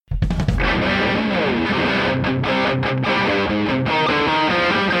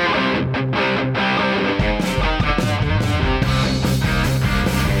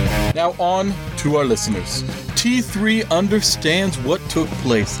Now on to our listeners. T3 understands what took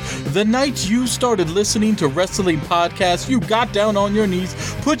place. The night you started listening to wrestling podcasts, you got down on your knees,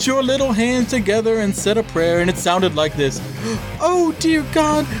 put your little hands together and said a prayer, and it sounded like this. Oh dear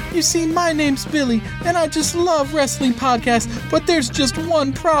God, you see, my name's Billy, and I just love wrestling podcasts, but there's just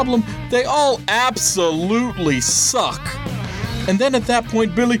one problem. They all absolutely suck. And then at that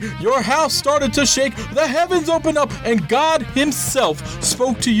point, Billy, your house started to shake, the heavens opened up, and God himself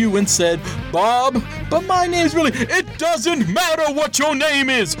spoke to you and said, Bob, but my name's Billy. It doesn't matter what your name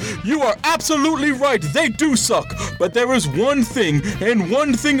is. You are absolutely right. They do suck. But there is one thing, and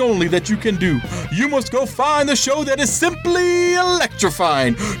one thing only, that you can do. You must go find the show that is simply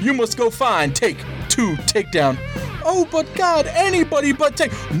electrifying. You must go find Take Two Takedown. Oh, but God, anybody but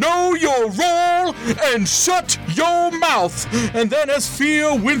take. Know your role and shut your mouth. And then as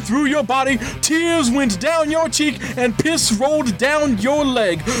fear went through your body, tears went down your cheek, and piss rolled down your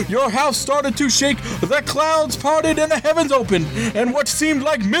leg. Your house started to shake, the clouds parted, and the heavens opened. And what seemed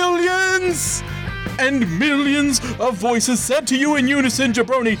like millions and millions of voices said to you in unison,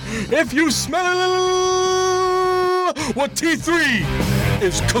 Jabroni, if you smell what T3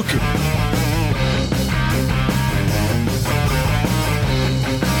 is cooking.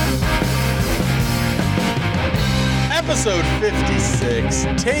 Episode 56,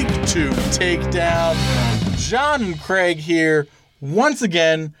 Take Two Takedown. John and Craig here once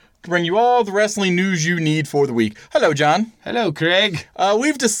again to bring you all the wrestling news you need for the week. Hello, John. Hello, Craig.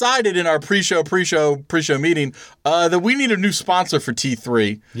 We've decided in our pre-show meeting that we need a new sponsor for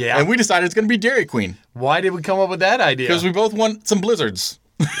T3. Yeah. And we decided it's going to be Dairy Queen. Why did we come up with that idea? Because we both want some blizzards.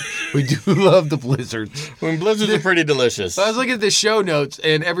 We do love the blizzards. When blizzards are pretty delicious. I was looking at the show notes,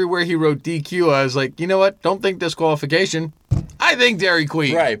 and everywhere he wrote DQ, I was like, you know what? Don't think disqualification. I think Dairy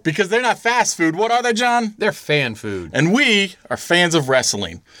Queen. Right, because they're not fast food. What are they, John? They're fan food. And we are fans of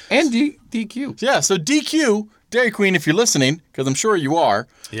wrestling. And DQ. Yeah, so DQ, Dairy Queen, if you're listening, because I'm sure you are.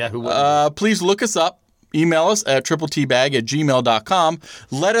 Yeah, who wouldn't? Please look us up. Email us at tripletbag@gmail.com.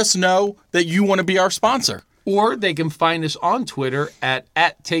 Let us know that you want to be our sponsor. Or they can find us on Twitter at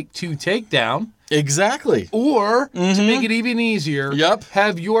Take2Takedown. Exactly. Or, to make it even easier,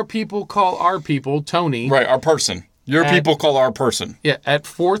 have your people call our people, Tony. Right, our person. Your people call our person. Yeah, at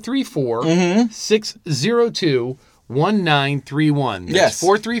 434-602-1931. Yes.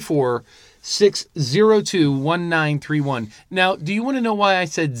 434-602-1931. Now, do you want to know why I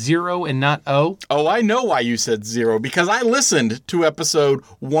said 0 and not O? Oh, I know why you said 0, because I listened to episode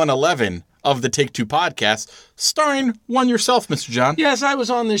 111 of the Take Two podcast, starring one yourself, Mr. John. Yes, I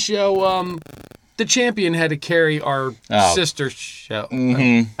was on the show. The champion had to carry our sister show.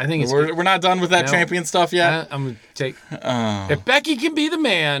 Mm-hmm. I think it's we're not done with that champion stuff yet. I'm gonna take. If Becky can be the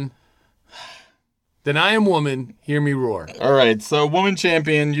man, then I am woman. Hear me roar. All right, so woman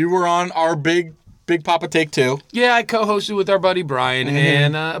champion, you were on our Big Papa Take Two. Yeah, I co-hosted with our buddy Brian,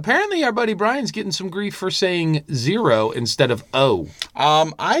 and apparently our buddy Brian's getting some grief for saying 0 instead of O.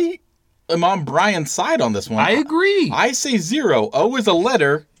 I'm on Brian's side on this one. I agree. I say 0. O is a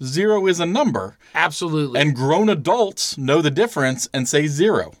letter. 0 is a number. Absolutely. And grown adults know the difference and say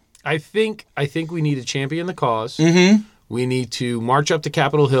 0. I think we need to champion the cause. Mm-hmm. We need to march up to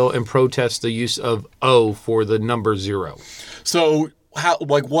Capitol Hill and protest the use of O for the number 0. So,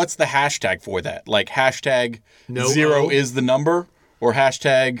 what's the hashtag for that? Like hashtag no 0 O? Is the number, or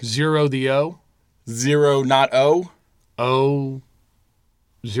hashtag 0 the O? 0 not O? O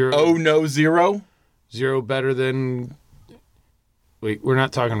 0. Oh no 0? 0 better than. Wait, we're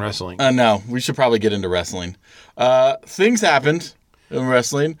not talking wrestling. No, we should probably get into wrestling. Things happened in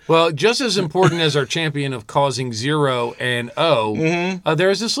wrestling. Well, just as important as our champion of causing 0 and O,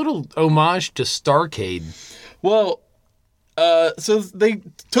 there's this little homage to Starrcade. Well, so they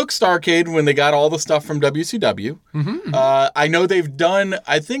took Starrcade when they got all the stuff from WCW. Mm-hmm. I know they've done,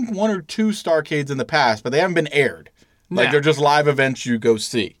 I think, 1 or 2 Starrcades in the past, but they haven't been aired. Like, they're just live events you go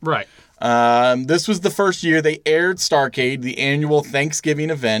see. Right. This was the first year they aired Starrcade, the annual Thanksgiving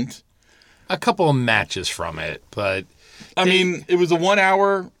event. A couple of matches from it, but... I mean, it was a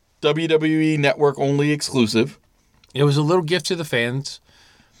 1-hour WWE Network-only exclusive. It was a little gift to the fans.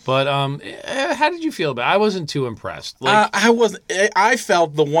 But how did you feel about it? I wasn't too impressed. I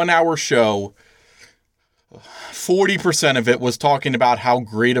felt the 1-hour show... 40% of it was talking about how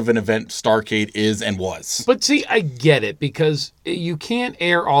great of an event Starrcade is and was. But see, I get it, because you can't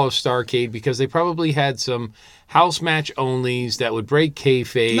air all of Starrcade because they probably had some house match onlys that would break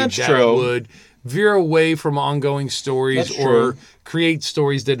kayfabe. That's true. Would veer away from ongoing stories That's or true. create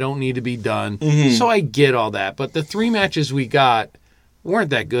stories that don't need to be done. So I get all that. But the 3 matches we got weren't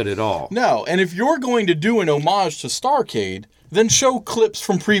that good at all. No, and if you're going to do an homage to Starrcade, then show clips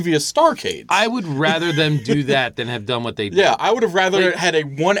from previous Starrcades. I would rather them do that than have done what they did. Yeah, I would have rather had a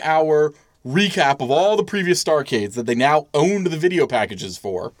 1-hour recap of all the previous Starrcades that they now owned the video packages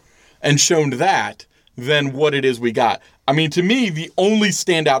for and shown that than what it is we got. I mean, to me, the only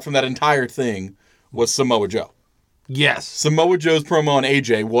standout from that entire thing was Samoa Joe. Yes. Samoa Joe's promo on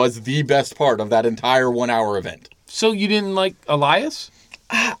AJ was the best part of that entire 1-hour event. So you didn't like Elias?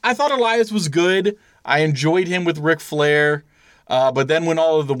 I thought Elias was good. I enjoyed him with Ric Flair. But then when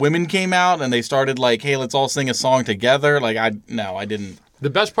all of the women came out and they started like, hey, let's all sing a song together, like, I didn't. The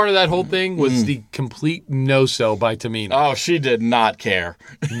best part of that whole thing was the complete no-sell by Tamina. Oh, she did not care.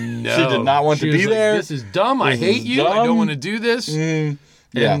 No. She did not want to was be like, there. This is dumb. I hate you. I don't want to do this. Yeah.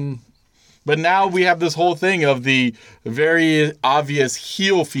 And But now we have this whole thing of the very obvious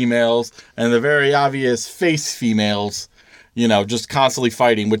heel females and the very obvious face females, just constantly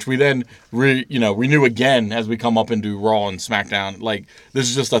fighting, which we then renew again as we come up into Raw and SmackDown. Like, this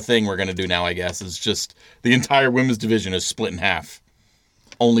is just a thing we're going to do now, I guess. It's just the entire women's division is split in half.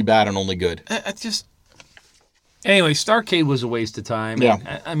 Only bad and only good. Anyway, Starrcade was a waste of time.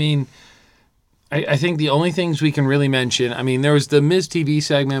 Yeah. I mean, I think the only things we can really mention, there was the Miz TV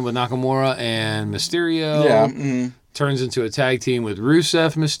segment with Nakamura and Mysterio. Yeah. Turns into a tag team with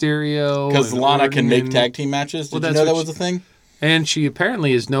Rusev, Mysterio. Because and Lana can make Orton. tag team matches. Did you that's know that what was a thing? And she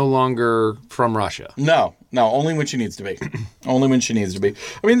apparently is no longer from Russia. No, only when she needs to be. Only when she needs to be.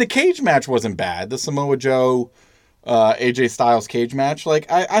 I mean, the cage match wasn't bad. The Samoa Joe, AJ Styles cage match. Like,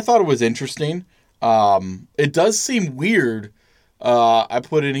 I thought it was interesting. It does seem weird, I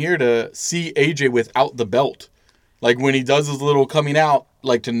put in here, to see AJ without the belt. Like, when he does his little coming out,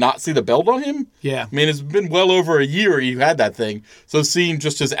 like, to not see the belt on him. Yeah. I mean, it's been well over a year he had that thing. So seeing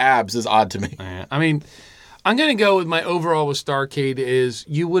just his abs is odd to me. I'm going to go with my overall with Starrcade is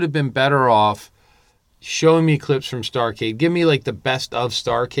you would have been better off showing me clips from Starrcade. Give me, like, the best of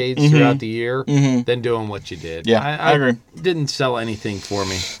Starrcades throughout the year than doing what you did. Yeah, I agree. Didn't sell anything for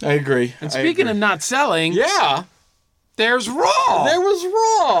me. I agree. And speaking of not selling, yeah, there's Raw. there was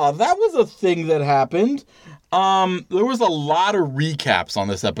Raw. That was a thing that happened. There was a lot of recaps on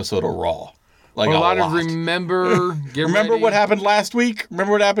this episode of Raw. Like a lot of remember ready. what happened last week?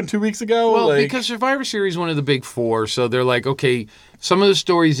 Remember what happened 2 weeks ago? Well, because Survivor Series is one of the big four, so they're like, okay, some of the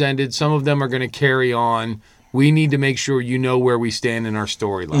stories ended, some of them are going to carry on. We need to make sure you know where we stand in our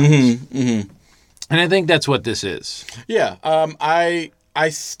storylines. And I think that's what this is. Yeah. I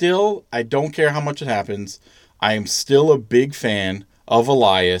don't care how much it happens. I am still a big fan of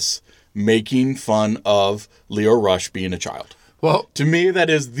Elias making fun of Leo Rush being a child. Well, To me, that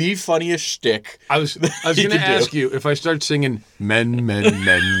is the funniest shtick. I was going to ask you if I start singing men, menly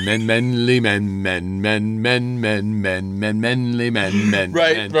men, menly men.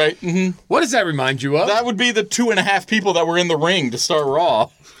 Right. Mm-hmm. What does that remind you of? That would be the 2.5 people that were in the ring to start Raw.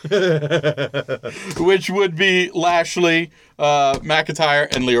 Which would be Lashley,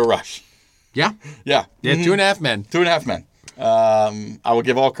 McIntyre, and Leo Rush. Yeah. Yeah. Yeah, 2.5 men. 2.5 men. I will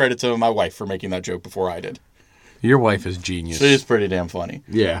give all credit to my wife for making that joke before I did. Your wife is genius. She is pretty damn funny.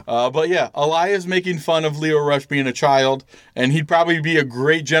 Yeah. But yeah, Elias making fun of Leo Rush being a child, and he'd probably be a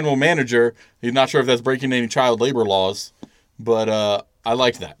great general manager. He's not sure if that's breaking any child labor laws, but I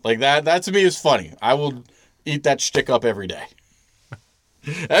liked that. Like that to me is funny. I will eat that shtick up every day.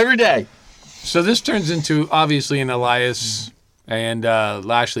 Every day. So this turns into obviously an Elias and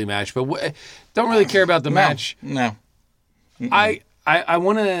Lashley match, but don't really care about the match. No. I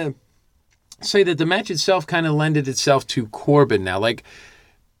want to say that the match itself kind of lended itself to Corbin now. Like,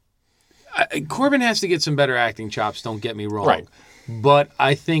 Corbin has to get some better acting chops, don't get me wrong. Right. But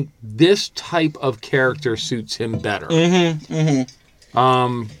I think this type of character suits him better.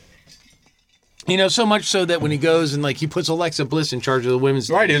 So much so that when he goes and, like, he puts Alexa Bliss in charge of the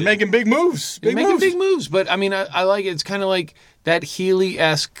women's Right, division. he's making big moves. He's making big moves. But, I like it. It's kind of like that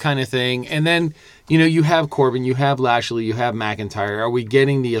Healy-esque kind of thing. And then, you have Corbin, you have Lashley, you have McIntyre. Are we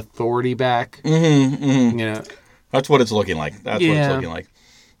getting the authority back? That's what it's looking like. That's what it's looking like.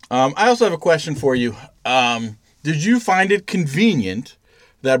 I also have a question for you. Did you find it convenient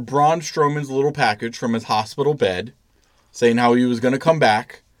that Braun Strowman's little package from his hospital bed, saying how he was going to come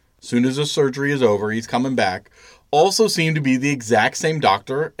back, as soon as his surgery is over, he's coming back, also seemed to be the exact same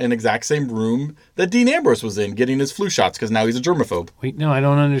doctor and exact same room that Dean Ambrose was in, getting his flu shots, because now he's a germaphobe. Wait, no, I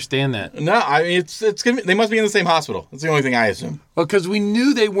don't understand that. No, I mean, they must be in the same hospital. That's the only thing I assume. Well, because we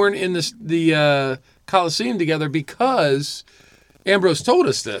knew they weren't in the Coliseum together because Ambrose told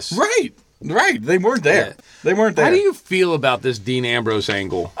us this. Right. Right. They weren't there. Yeah. They weren't there. How do you feel about this Dean Ambrose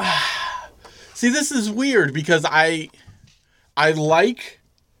angle? See, this is weird because I like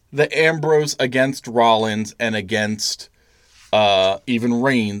the Ambrose against Rollins and against even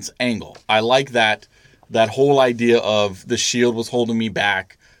Reigns angle. I like that whole idea of the Shield was holding me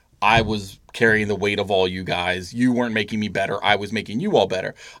back. I was carrying the weight of all you guys. You weren't making me better. I was making you all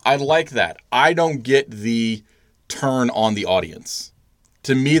better. I like that. I don't get the turn on the audience.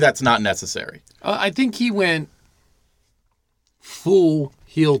 To me, that's not necessary. I think he went full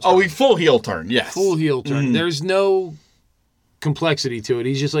heel turn. Oh, he full heel turn, yes. Full heel turn. Mm-hmm. There's no complexity to it.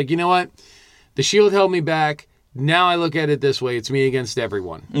 He's just like, you know what? The Shield held me back. Now I look at it this way. It's me against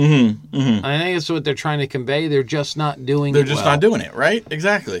everyone. Mm-hmm. Mm-hmm. I think that's what they're trying to convey. They're just not doing it They're just not doing it, right?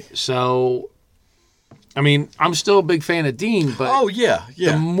 Exactly. So, I mean, I'm still a big fan of Dean, but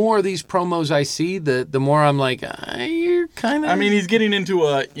the more of these promos I see, the more I'm like, you're kind of... I mean, he's getting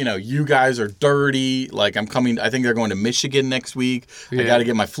into you guys are dirty. Like, I think they're going to Michigan next week. Yeah. I got to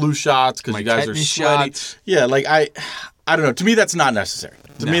get my flu shots because you guys are sweaty. Shots. Yeah, like, I don't know. To me, that's not necessary.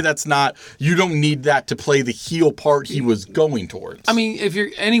 To me, that's not... You don't need that to play the heel part he was going towards. I mean, if you're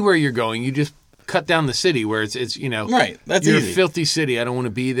anywhere you're going, you just cut down the city where it's right. That's you're easy. A filthy city. I don't want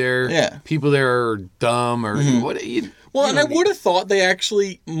to be there. Yeah, people there are dumb or what. And I would have thought they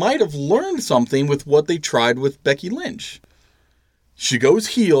actually might have learned something with what they tried with Becky Lynch. She goes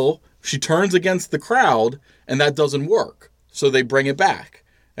heel, she turns against the crowd, and that doesn't work. So they bring it back,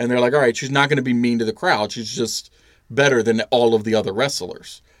 and they're like, all right, she's not going to be mean to the crowd. She's just better than all of the other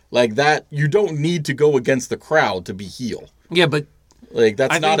wrestlers. Like that, you don't need to go against the crowd to be heel. Yeah, but like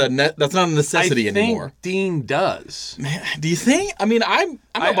that's not a necessity anymore. I think Dean does. Man, do you think? I mean, I'm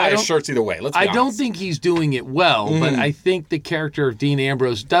not buying shirts either way. Let's be honest. I don't think he's doing it well, but I think the character of Dean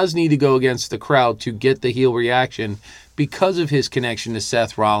Ambrose does need to go against the crowd to get the heel reaction because of his connection to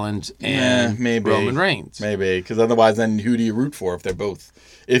Seth Rollins and Roman Reigns. Maybe, because otherwise, then who do you root for if they're both?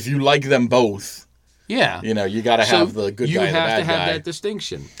 If you like them both. Yeah. You got to have the good guy and the bad guy. You have to have that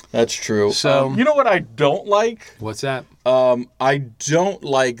distinction. That's true. So, you know what I don't like? What's that? I don't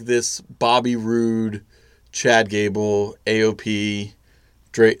like this Bobby Roode, Chad Gable, AOP,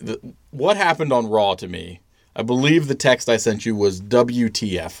 Drake. What happened on Raw to me? I believe the text I sent you was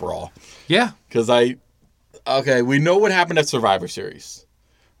WTF Raw. Yeah. Because we know what happened at Survivor Series.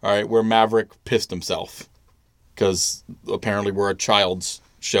 All right, where Maverick pissed himself. Because apparently we're a child's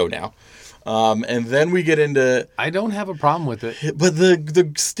show now. And then we get into... I don't have a problem with it. But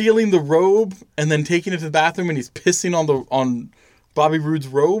the stealing the robe and then taking it to the bathroom and he's pissing on Bobby Roode's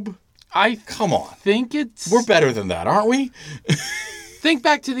robe? Come on. We're better than that, aren't we? Think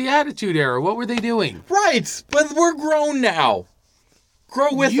back to the Attitude Era. What were they doing? Right, but we're grown now. Grow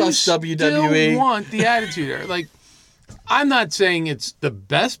with us, WWE. You still want the Attitude Era. Like, I'm not saying it's the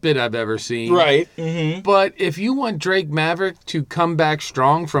best bit I've ever seen. Right. Mm-hmm. But if you want Drake Maverick to come back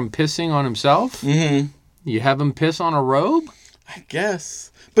strong from pissing on himself, you have him piss on a robe? I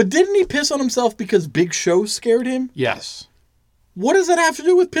guess. But didn't he piss on himself because Big Show scared him? Yes. What does that have to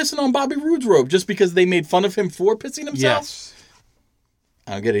do with pissing on Bobby Roode's robe? Just because they made fun of him for pissing himself? Yes.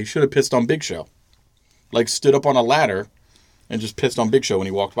 I don't get it. He should have pissed on Big Show. Like, stood up on a ladder and just pissed on Big Show when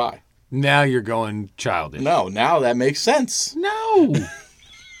he walked by. Now you're going childish. No, now that makes sense. No.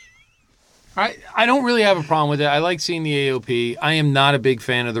 I don't really have a problem with it. I like seeing the AOP. I am not a big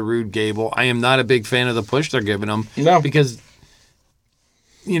fan of the Roode Gable. I am not a big fan of the push they're giving him. No. Because,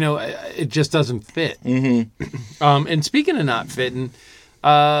 it just doesn't fit. Mm-hmm. And speaking of not fitting,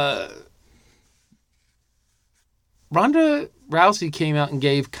 Ronda Rousey came out and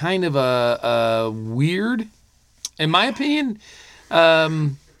gave kind of a weird, in my opinion,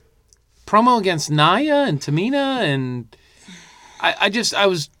 promo against Nia and Tamina, and I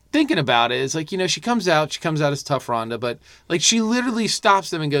was thinking about it. It's like, she comes out as tough Ronda, but like she literally stops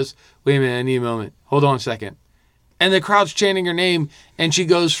them and goes, wait a minute, I need a moment. Hold on a second. And the crowd's chanting her name, and she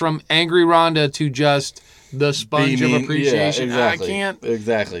goes from angry Ronda to just the sponge of appreciation. Yeah, exactly. I can't.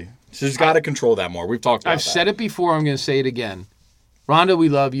 Exactly. She's got to control that more. We've talked about that. I've said it before. I'm going to say it again. Ronda, we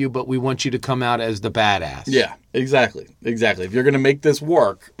love you, but we want you to come out as the badass. Yeah, exactly. Exactly. If you're going to make this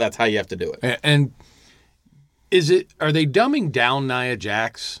work, that's how you have to do it. And are they dumbing down Nia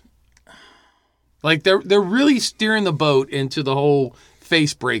Jax? Like they're really steering the boat into the whole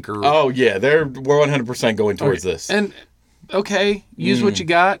face breaker. Oh yeah, we're 100% going towards this. And use what you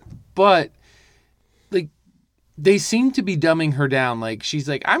got, but like they seem to be dumbing her down. Like she's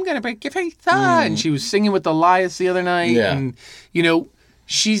like, I'm gonna break your face, and she was singing with Elias the other night, and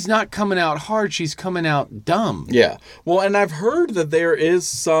she's not coming out hard. She's coming out dumb. Yeah. Well, and I've heard that there is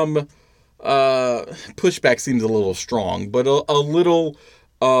some pushback. Seems a little strong, but a little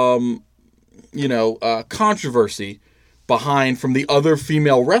controversy behind from the other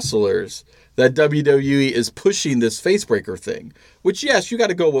female wrestlers that WWE is pushing this facebreaker thing. Which, yes, you got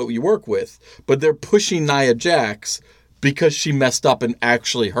to go what you work with, but they're pushing Nia Jax because she messed up and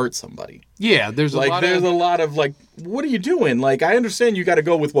actually hurt somebody. Yeah, there's a lot of like, what are you doing? Like, I understand you got to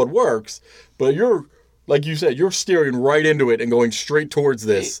go with what works, but you're, like you said, you're steering right into it and going straight towards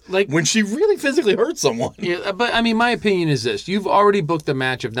this. Like, when she really physically hurt someone. Yeah, but I mean, my opinion is this. You've already booked the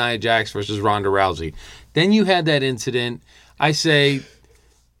match of Nia Jax versus Ronda Rousey. Then you had that incident. I say,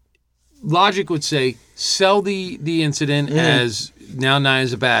 logic would say, sell the incident as now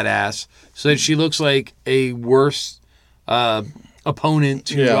Nia's a badass so that she looks like a worse opponent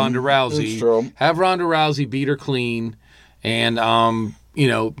to Ronda Rousey. Have Ronda Rousey beat her clean, and then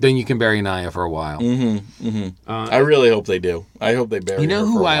you can bury Nia for a while. I really hope they do. I hope they bury her. You know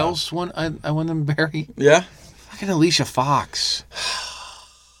who I else want? I want them to bury. Yeah, fucking Alicia Fox.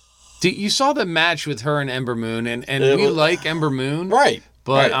 You saw the match with her and Ember Moon, and we like Ember Moon, right?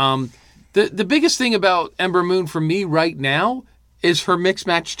 But the biggest thing about Ember Moon for me right now is her mixed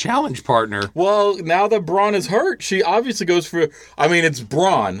match challenge partner. Well, now that Braun is hurt, she obviously goes for. I mean, it's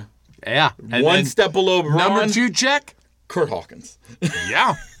Braun. Yeah, and one step below Braun. Number 2 check, Kurt Hawkins.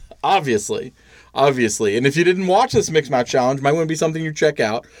 Yeah, obviously. And if you didn't watch this mixed match challenge, might want to be something you check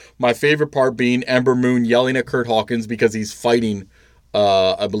out. My favorite part being Ember Moon yelling at Kurt Hawkins because he's fighting,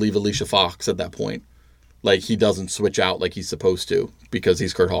 I believe, Alicia Fox at that point. Like, he doesn't switch out like he's supposed to because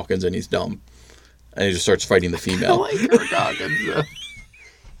he's Kurt Hawkins and he's dumb. And he just starts fighting the female. I like Kurt Hawkins.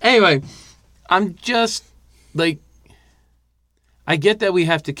 Anyway, I'm just, like, I get that we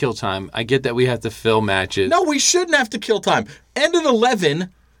have to kill time. I get that we have to fill matches. No, we shouldn't have to kill time. End at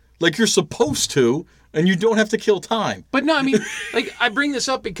 11, like you're supposed to, and you don't have to kill time. But no, I mean, like, I bring this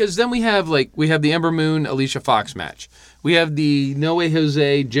up because then we have the Ember Moon, Alicia Fox match. We have the No Way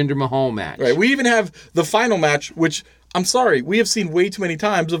Jose, Jinder Mahal match. Right. We even have the final match, which, I'm sorry, we have seen way too many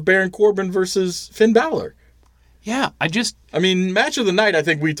times of Baron Corbin versus Finn Balor. Yeah, I mean, match of the night, I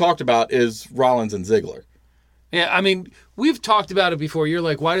think we talked about, is Rollins and Ziggler. Yeah, I mean, we've talked about it before. You're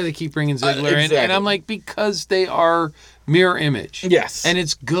like, why do they keep bringing Ziggler in? And I'm like, because they are mirror image. Yes. And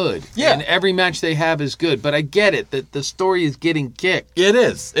it's good. Yeah. And every match they have is good. But I get it, that the story is getting kicked. It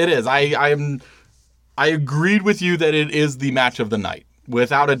is. I agreed with you that it is the match of the night.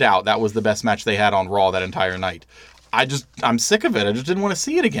 Without a doubt, that was the best match they had on Raw that entire night. I'm sick of it. I just didn't want to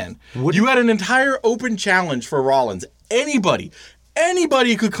see it again. You had an entire open challenge for Rollins. Anybody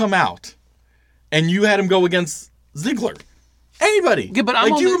could come out. And you had him go against Ziggler. Anybody. Yeah, but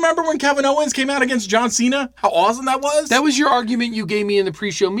do you remember when Kevin Owens came out against John Cena? How awesome that was? That was your argument you gave me in the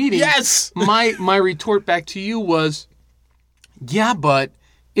pre-show meeting. Yes! My retort back to you was, yeah, but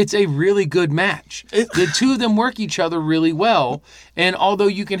it's a really good match. The two of them work each other really well. And although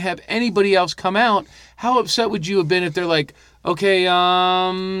you can have anybody else come out, how upset would you have been if they're like, okay,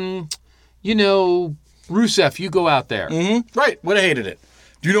 Rusev, you go out there. Mm-hmm. Right. Would have hated it.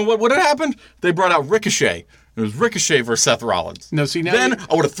 Do you know what would have happened? They brought out Ricochet. It was Ricochet versus Seth Rollins. No, see, now then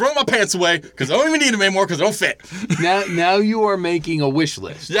I would have thrown my pants away because I don't even need them anymore because they don't fit. Now you are making a wish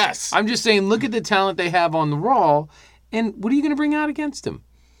list. Yes. I'm just saying, look at the talent they have on the Raw, and what are you going to bring out against them?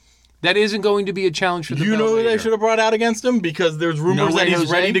 That isn't going to be a challenge for the You know who they should have brought out against him? Because there's rumors that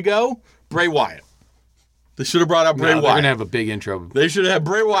he's ready to go? Bray Wyatt. They should have brought out Bray Wyatt. They're going to have a big intro. They should have had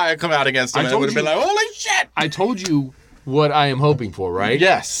Bray Wyatt come out against him, and it would have been like, holy shit! I told you what I am hoping for, right?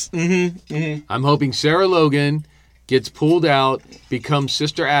 Yes. Mm-hmm. Mm-hmm. I'm hoping Sarah Logan gets pulled out, becomes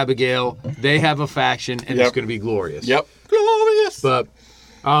Sister Abigail. They have a faction, and it's going to be glorious. Yep. Glorious. But,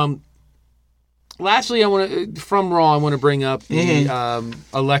 lastly, from Raw, I want to bring up the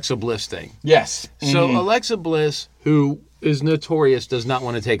Alexa Bliss thing. Yes. Mm-hmm. So Alexa Bliss, who is notorious, does not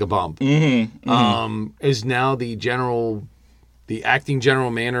want to take a bump, is now the acting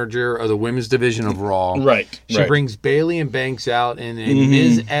general manager of the women's division of Raw. Right. She brings Bayley and Banks out in a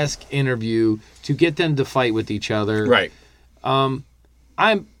Miz-esque interview to get them to fight with each other. Right. I'm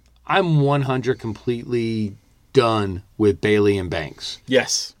 100 completely done with Bayley and Banks.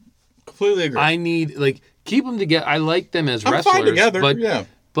 Yes. Completely agree. I need, keep them together. I like them as wrestlers. Fine together,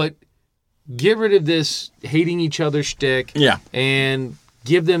 but get rid of this hating each other shtick. Yeah. And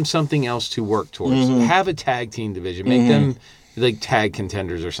give them something else to work towards. Have a tag team division. Make them tag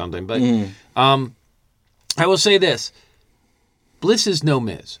contenders or something. But I will say this. Bliss is no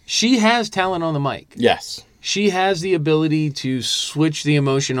Miz. She has talent on the mic. Yes. She has the ability to switch the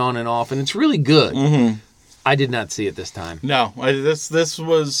emotion on and off, and it's really good. I did not see it this time. No. This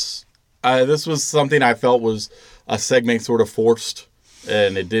was something I felt was a segment sort of forced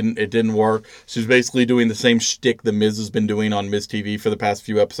and it didn't work. She's basically doing the same shtick the Miz has been doing on Miz TV for the past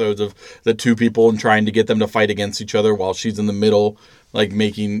few episodes of the two people and trying to get them to fight against each other while she's in the middle, like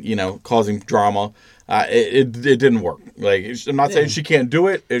making, causing drama. It didn't work. Like, I'm not saying she can't do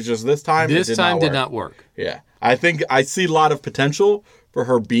it. It's just this time. This time did not work. Yeah, I think I see a lot of potential for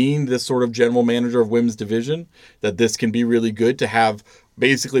her being this sort of general manager of women's division. That this can be really good to have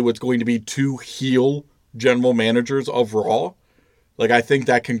basically what's going to be two heel general managers of Raw. Like, I think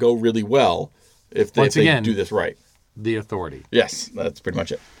that can go really well if they do this right. The Authority. Yes, that's pretty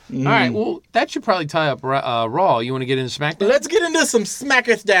much it. All right, well, that should probably tie up Raw. You want to get into SmackDown? Let's get into some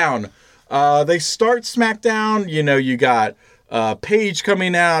SmackDown. They start SmackDown. You got Paige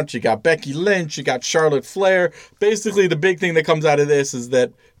coming out. You got Becky Lynch. You got Charlotte Flair. Basically, the big thing that comes out of this is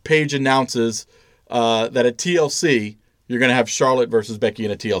that Paige announces that at TLC, you're going to have Charlotte versus Becky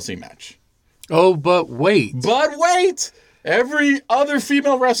in a TLC match. Oh, but wait. Every other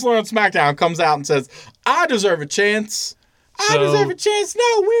female wrestler on SmackDown comes out and says, I deserve a chance. I deserve a chance.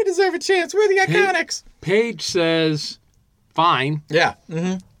 No, we deserve a chance. We're the Iconics. Paige says, fine. Yeah.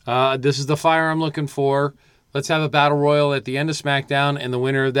 Mm-hmm. This is the fire I'm looking for. Let's have a battle royal at the end of SmackDown, and the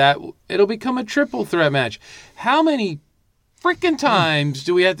winner of that, it'll become a triple threat match. How many freaking times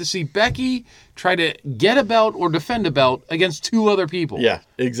do we have to see Becky try to get a belt or defend a belt against two other people? Yeah,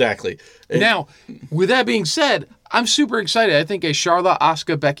 exactly. Now, with that being said, I'm super excited. I think a Charlotte,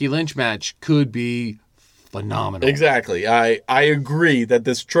 Asuka, Becky Lynch match could be phenomenal. Exactly. I agree that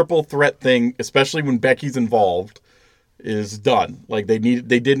this triple threat thing, especially when Becky's involved, is done. Like, they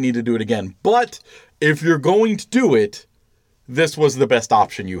did need to do it again. But if you're going to do it, this was the best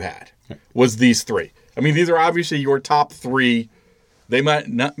option you had. Was these three. I mean, these are obviously your top three. They might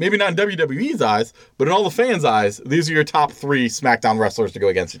not, maybe not in WWE's eyes, but in all the fans' eyes, these are your top three SmackDown wrestlers to go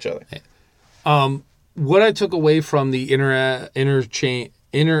against each other. What I took away from the inner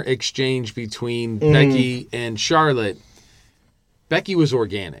exchange between Becky and Charlotte, Becky was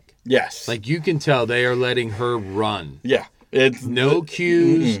organic. Yes. Like, you can tell they are letting her run. Yeah. It's no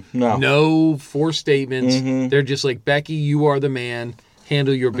cues, no forced statements. Mm-hmm. They're just like, Becky, you are the man.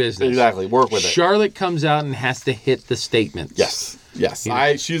 Handle your business. Exactly. Work with it. Charlotte comes out and has to hit the statements. Yes.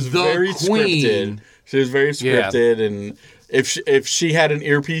 She's very scripted. She was very scripted, and if she had an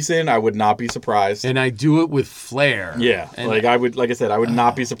earpiece in, I would not be surprised. And I do it with flair. Yeah. And like I said, I would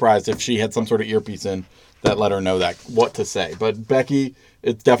not be surprised if she had some sort of earpiece in that let her know what to say. But Becky,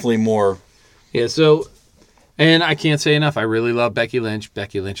 it's definitely more. Yeah. So. And I can't say enough. I really love Becky Lynch.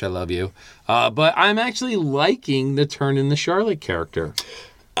 Becky Lynch, I love you. But I'm actually liking the turn in the Charlotte character.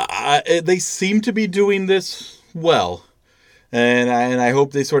 They seem to be doing this well. And I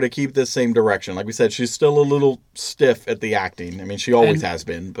hope they sort of keep this same direction. Like we said, she's still a little stiff at the acting. I mean, she always has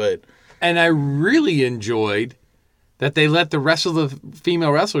been. And I really enjoyed that they let the rest of the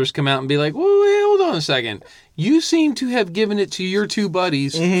female wrestlers come out and be like, wait, hold on a second. You seem to have given it to your two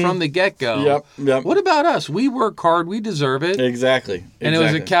buddies from the get-go. Yep. What about us? We work hard. We deserve it. Exactly. And it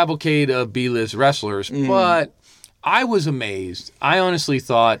was a cavalcade of B-list wrestlers. But I was amazed. I honestly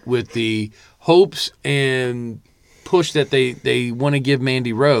thought with the hopes and push that they want to give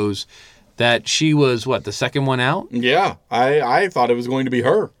Mandy Rose, that she was, the second one out? Yeah. I thought it was going to be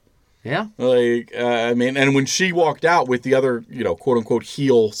her. Yeah. And when she walked out with the other, quote-unquote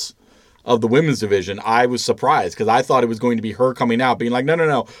heels of the women's division, I was surprised because I thought it was going to be her coming out being like,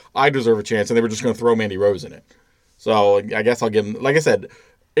 no, I deserve a chance. And they were just going to throw Mandy Rose in it. So I guess I'll give them, like I said,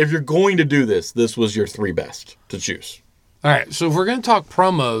 if you're going to do this was your three best to choose. All right. So if we're going to talk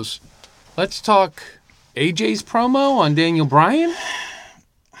promos, let's talk AJ's promo on Daniel Bryan.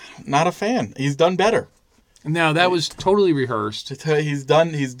 Not a fan. He's done better. Now, that was totally rehearsed. He's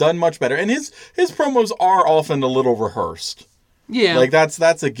done much better. And his promos are often a little rehearsed. Yeah. Like,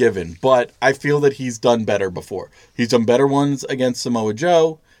 that's a given. But I feel that he's done better before. He's done better ones against Samoa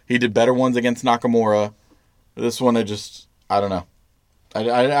Joe. He did better ones against Nakamura. This one, I don't know.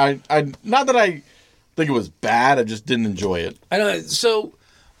 I not that I think it was bad. I just didn't enjoy it. I know. So,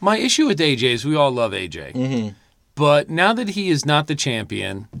 my issue with AJ is we all love AJ. Mm-hmm. But now that he is not the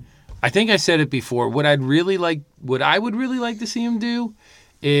champion, I think I said it before. What I would really like to see him do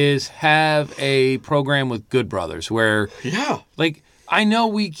is have a program with Good Brothers where, I know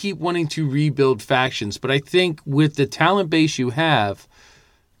we keep wanting to rebuild factions, but I think with the talent base you have,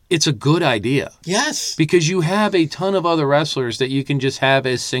 it's a good idea. Yes. Because you have a ton of other wrestlers that you can just have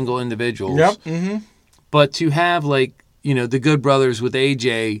as single individuals. Yep. Mm-hmm. But to have, the Good Brothers with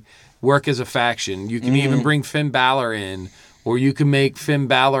AJ work as a faction, you can even bring Finn Balor in. Or you can make Finn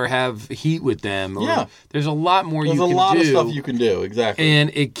Balor have heat with them. Or there's a lot more you can do. There's a lot of stuff you can do, exactly. And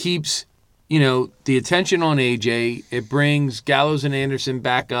it keeps, the attention on AJ, it brings Gallows and Anderson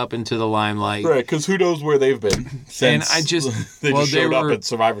back up into the limelight. Right, because who knows where they've been since they showed up at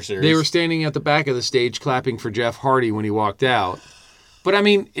Survivor Series. They were standing at the back of the stage clapping for Jeff Hardy when he walked out. But, I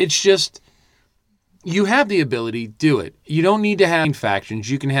mean, it's just, you have the ability, do it. You don't need to have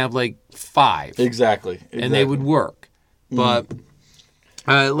factions. You can have, 5. Exactly. And they would work. But...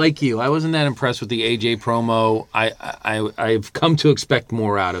 like you, I wasn't that impressed with the AJ promo. I've come to expect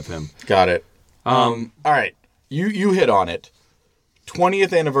more out of him. Got it. All right, you hit on it.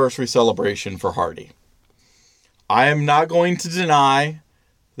 20th anniversary celebration for Hardy. I am not going to deny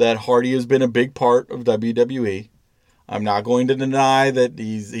that Hardy has been a big part of WWE. I'm not going to deny that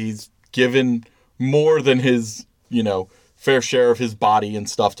he's given more than his fair share of his body and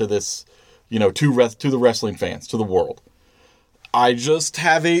stuff to this to the wrestling fans, to the world. I just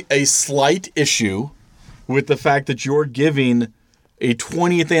have a slight issue with the fact that you're giving a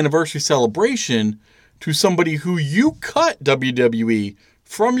 20th anniversary celebration to somebody who you cut WWE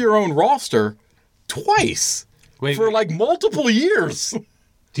from your own roster twice for multiple years.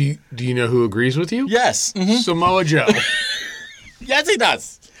 Do you know who agrees with you? Yes. Mm-hmm. Samoa Joe. Yes, he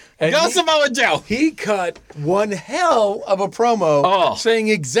does. Go Samoa Joe. He cut one hell of a promo saying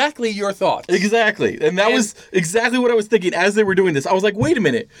exactly your thoughts. Exactly. And that was exactly what I was thinking as they were doing this. I was like, wait a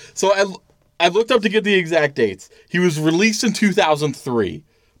minute. So I looked up to get the exact dates. He was released in 2003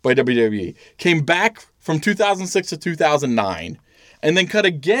 by WWE. Came back from 2006 to 2009. And then cut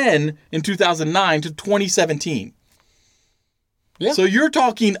again in 2009 to 2017. Yeah. So you're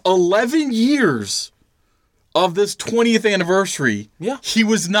talking 11 years of this 20th anniversary, he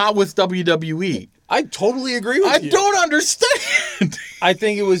was not with WWE. I totally agree with you. I don't understand. I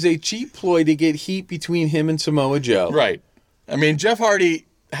think it was a cheap ploy to get heat between him and Samoa Joe. Right. I mean, Jeff Hardy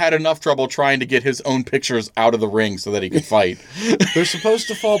had enough trouble trying to get his own pictures out of the ring so that he could fight. They're supposed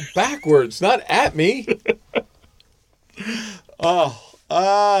to fall backwards, not at me. Oh,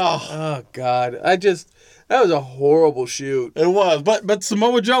 God. That was a horrible shoot. It was, but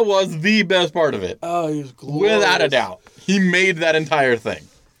Samoa Joe was the best part of it. Oh, he was glorious. Without a doubt. He made that entire thing.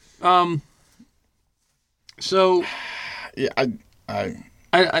 So... Yeah, I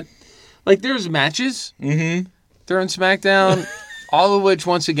there's matches during SmackDown, all of which,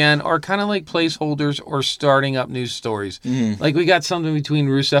 once again, are kind of like placeholders or starting up news stories. Like, we got something between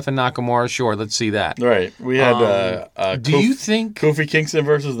Rusev and Nakamura. Sure, let's see that. Right. We had... you think... Kofi Kingston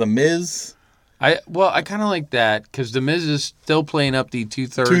versus The Miz... I kind of like that because The Miz is still playing up the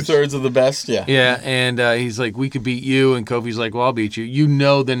two-thirds. Two-thirds of the best, yeah. Yeah, and he's like, we could beat you, and Kofi's like, well, I'll beat you.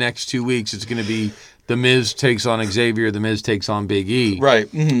 The next 2 weeks it's going to be The Miz takes on Xavier, The Miz takes on Big E. Right.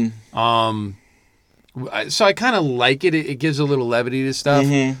 Mm-hmm. So I kind of like it. It gives a little levity to stuff.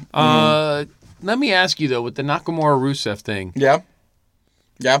 Let me ask you, though, with the Nakamura-Rusev thing. Yeah.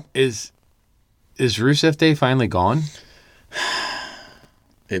 Yeah. Is Rusev Day finally gone?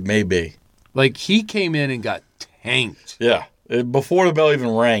 It may be. He came in and got tanked. Yeah. Before the bell even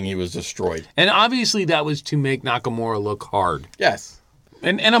rang, he was destroyed. And obviously that was to make Nakamura look hard. Yes.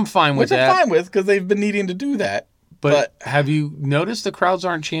 And I'm fine with that. Which I'm fine with, because they've been needing to do that. But have you noticed the crowds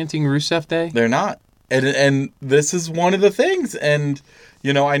aren't chanting Rusev Day? They're not. And this is one of the things. And,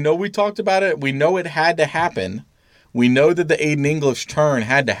 I know we talked about it. We know it had to happen. We know that the Aiden English turn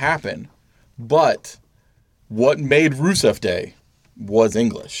had to happen. But what made Rusev Day was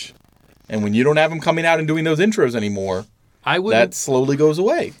English. And when you don't have him coming out and doing those intros anymore, that slowly goes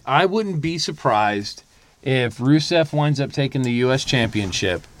away. I wouldn't be surprised if Rusev winds up taking the U.S.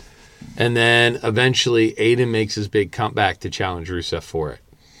 Championship and then eventually Aiden makes his big comeback to challenge Rusev for it.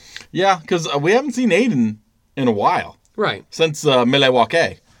 Yeah, because we haven't seen Aiden in a while. Right. Since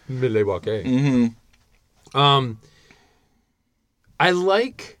Milwaukee. Mm-hmm. I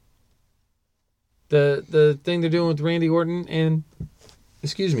like the thing they're doing with Randy Orton and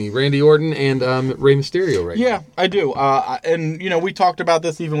Rey Mysterio right now. Yeah, I do. And, we talked about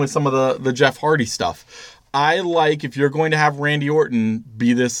this even with some of the Jeff Hardy stuff. I like, if you're going to have Randy Orton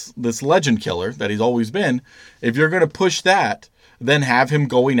be this legend killer that he's always been, if you're going to push that, then have him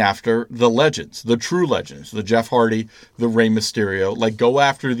going after the legends, the true legends, the Jeff Hardy, the Rey Mysterio. Go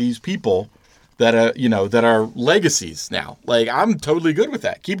after these people that are legacies now. I'm totally good with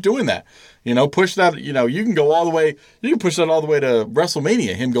that. Keep doing that. Push that, you can go all the way, you can push that all the way to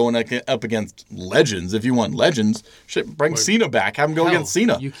WrestleMania, him going up against legends. If you want legends, bring Cena back, have him go against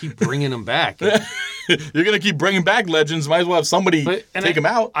Cena. You keep bringing him back. You're going to keep bringing back legends, might as well have somebody take him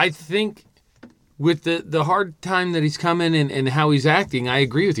out. I think with the hard time that he's coming and how he's acting, I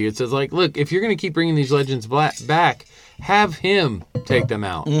agree with you. It says, look, if you're going to keep bringing these legends back, have him take them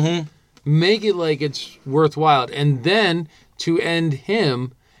out. Mm-hmm. Make it like it's worthwhile. And then, to end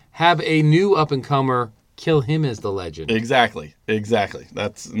him, have a new up-and-comer kill him as the legend. Exactly.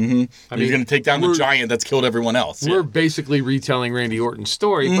 That's he's going to take down the giant that's killed everyone else. We're basically retelling Randy Orton's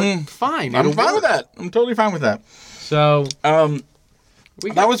story, but fine. I'm fine with that. I'm totally fine with that. So,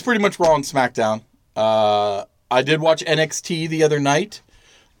 that was pretty much Raw and SmackDown. I did watch NXT the other night.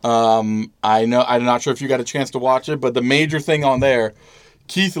 I'm not sure if you got a chance to watch it, but the major thing on there,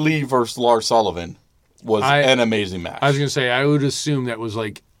 Keith Lee versus Lars Sullivan, was an amazing match. I was going to say, I would assume that was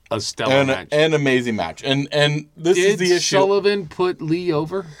like a stellar match. An amazing match. And this is the issue. Did Sullivan put Lee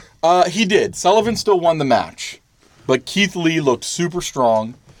over? He did. Sullivan still won the match. But Keith Lee looked super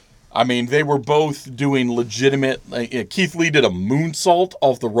strong. I mean, they were both doing legitimate... Keith Lee did a moonsault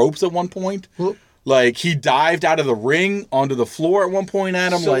off the ropes at one point. Well, he dived out of the ring onto the floor at one point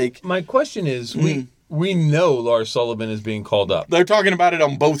at him. So my question is, we know Lars Sullivan is being called up. They're talking about it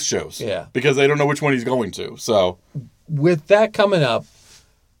on both shows. Yeah. Because they don't know which one he's going to. So, with that coming up,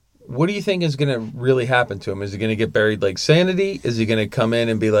 what do you think is going to really happen to him? Is he going to get buried like Sanity? Is he going to come in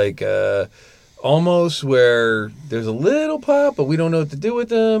and be like almost where there's a little pop, but we don't know what to do with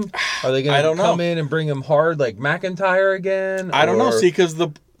him? Are they going to come in and bring him hard like McIntyre again? I don't know. See, because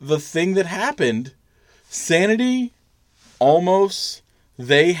the thing that happened, Sanity, almost,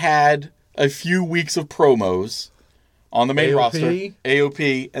 they had a few weeks of promos on the main roster,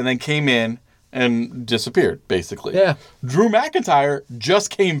 AOP, and then came in and disappeared, basically. Yeah. Drew McIntyre just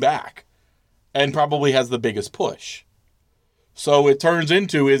came back and probably has the biggest push. So it turns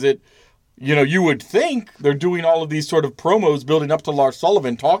into, you would think they're doing all of these sort of promos building up to Lars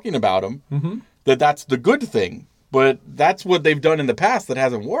Sullivan, talking about him, that's the good thing. But that's what they've done in the past that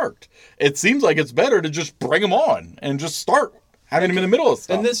hasn't worked. It seems like it's better to just bring him on and just start having him in the middle of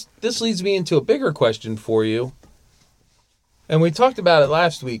stuff. And this leads me into a bigger question for you. And we talked about it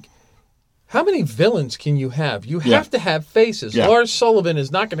last week. How many villains can you have? You have to have faces. Yeah. Lars Sullivan is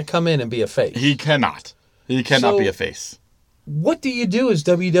not going to come in and be a face. He cannot. He cannot be a face. What do you do as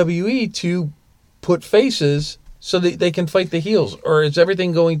WWE to put faces so that they can fight the heels? Or is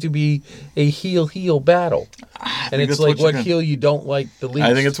everything going to be a heel-heel battle? And it's like what heel you don't like the least?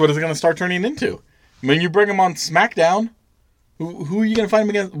 I think it's what it's going to start turning into. I mean, you bring him on SmackDown, who are you going to fight him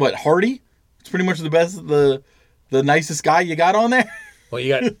against? What, Hardy? It's pretty much the best, the nicest guy you got on there. Well, you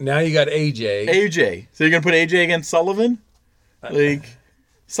got AJ. AJ. So you're going to put AJ against Sullivan?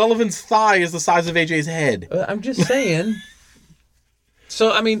 Sullivan's thigh is the size of AJ's head. I'm just saying.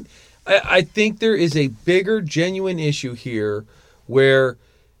 So, I mean, I think there is a bigger, genuine issue here where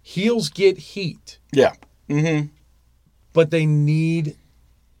heels get heat. Yeah. Mm-hmm. But they need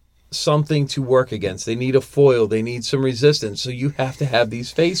something to work against. They need a foil. They need some resistance. So you have to have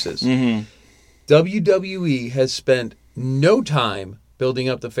these faces. Mm-hmm. WWE has spent no time building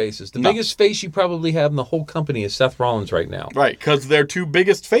up the faces. The biggest face you probably have in the whole company is Seth Rollins right now. Right, because their two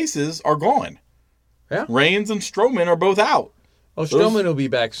biggest faces are gone. Yeah. Reigns and Strowman are both out. Oh, Strowman will be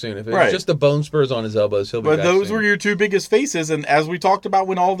back soon. If it's just the bone spurs on his elbows, he'll be back soon. But those were your two biggest faces, and as we talked about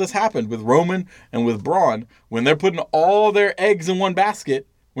when all this happened with Roman and with Braun, when they're putting all their eggs in one basket,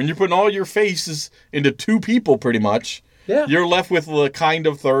 when you're putting all your faces into two people pretty much, you're left with the kind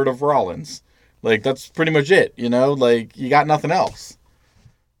of third of Rollins. That's pretty much it, you got nothing else.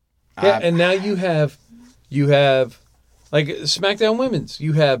 Yeah, and now you have SmackDown Women's.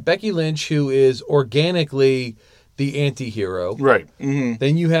 You have Becky Lynch, who is organically the anti-hero. Right. Mm-hmm.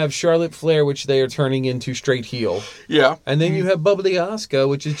 Then you have Charlotte Flair, which they are turning into straight heel. Yeah. And then you have Bubbly Asuka,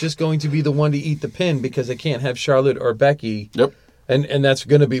 which is just going to be the one to eat the pin because they can't have Charlotte or Becky. Yep. And that's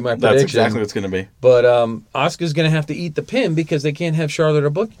going to be my prediction. That's exactly what it's going to be. But Asuka's going to have to eat the pin because they can't have Charlotte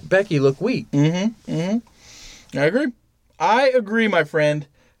or Becky look weak. Mm-hmm. Mm-hmm. I agree, my friend.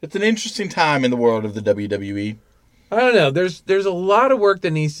 It's an interesting time in the world of the WWE. I don't know. There's a lot of work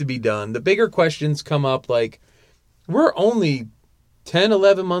that needs to be done. The bigger questions come up we're only 10,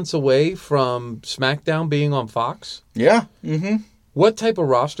 11 months away from SmackDown being on Fox. Yeah. Mm-hmm. What type of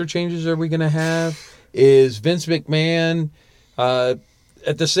roster changes are we going to have? Is Vince McMahon...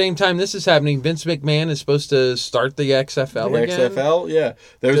 at the same time this is happening, Vince McMahon is supposed to start the XFL again. XFL, yeah.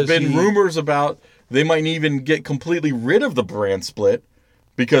 There's been rumors about they might even get completely rid of the brand split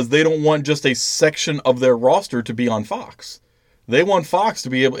because they don't want just a section of their roster to be on Fox. They want Fox to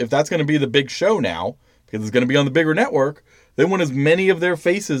be able, if that's going to be the big show now, because it's going to be on the bigger network, they want as many of their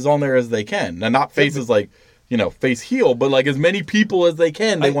faces on there as they can. And not faces face heel, but as many people as they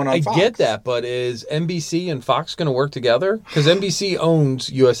can, they want on Fox. I get that, but is NBC and Fox going to work together? Because NBC owns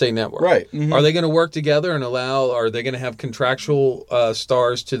USA Network. Right. Mm-hmm. Are they going to work together and are they going to have contractual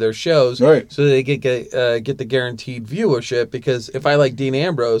stars to their shows so they get the guaranteed viewership? Because if I like Dean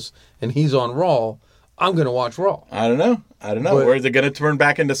Ambrose and he's on Raw, I'm going to watch Raw. I don't know. But- Or is it going to turn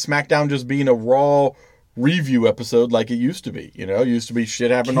back into SmackDown just being a Raw review episode like it used to be? It used to be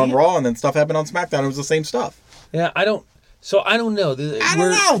shit happened on Raw and then stuff happened on SmackDown. It was the same stuff. Yeah, I don't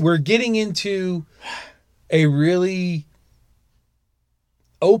know. We're getting into a really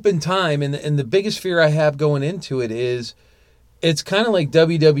open time, and the biggest fear I have going into it is it's kind of like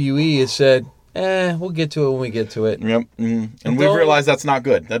WWE has said, we'll get to it when we get to it. Yep. Mm-hmm. And we've realized that's not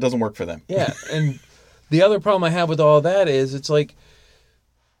good. That doesn't work for them. Yeah, and the other problem I have with all that is it's like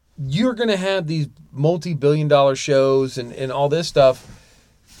you're going to have these multi-billion-dollar shows and all this stuff,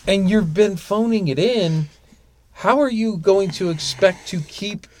 and you've been phoning it in. How are you going to expect to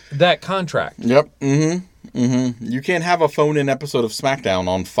keep that contract? Yep. Mm-hmm. Mm-hmm. You can't have a phone-in episode of SmackDown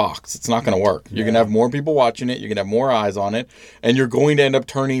on Fox. It's not going to work. You're going to have more people watching it. You're going to have more eyes on it. And you're going to end up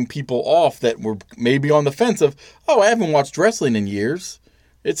turning people off that were maybe on the fence of, I haven't watched wrestling in years.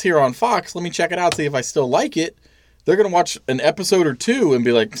 It's here on Fox. Let me check it out, see if I still like it. They're going to watch an episode or two and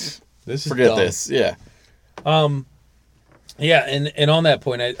be like, forget dumb. this. Yeah. Yeah, and on that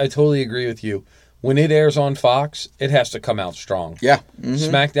point, I totally agree with you. When it airs on Fox, it has to come out strong. Yeah. Mm-hmm.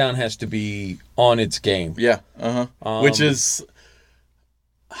 SmackDown has to be on its game. Yeah. Which is,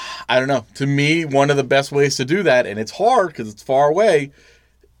 I don't know. To me, one of the best ways to do that, and it's hard because it's far away,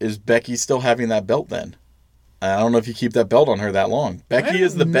 is Becky still having that belt then. I don't know if you keep that belt on her that long. Becky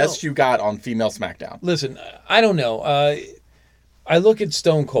is the best you got on female SmackDown. Listen, I don't know. I look at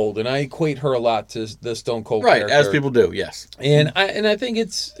Stone Cold, and I equate her a lot to the Stone Cold character. Right, as people do, yes. And I think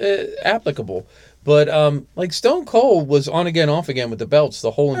it's applicable. But like Stone Cold was on again, off again with the belts the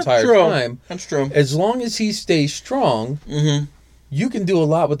whole entire time. That's true. As long as he stays strong, you can do a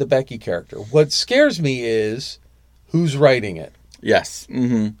lot with the Becky character. What scares me is who's writing it. Yes.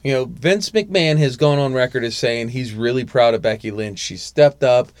 Mm-hmm. Vince McMahon has gone on record as saying he's really proud of Becky Lynch. She stepped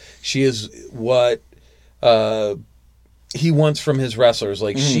up. She is what he wants from his wrestlers.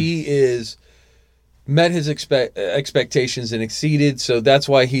 Like she is met his expectations and exceeded, so that's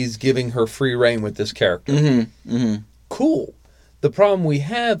why he's giving her free reign with this character. Cool. The problem we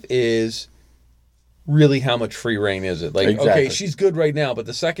have is really how much free reign is it? Like, okay, she's good right now, but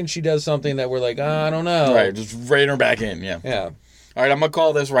the second she does something that we're like, I don't know. Right, just rein her back in, yeah. Yeah. All right, I'm going to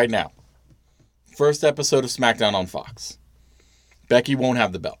call this right now. First episode of SmackDown on Fox. Becky won't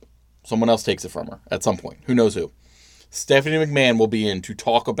have the belt. Someone else takes it from her at some point. Who knows who? Stephanie McMahon will be in to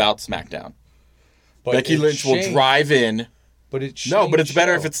talk about SmackDown. But Becky Lynch will drive in. But it's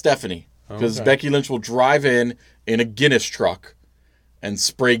better if it's Stephanie. Because Becky Lynch will drive in a Guinness truck and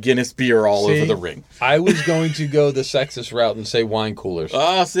spray Guinness beer all over the ring. I was going to go the sexist route and say wine coolers.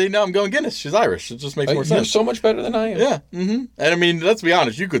 No, I'm going Guinness. She's Irish. It just makes more sense. You're so much better than I am. Yeah. Mm-hmm. And I mean, let's be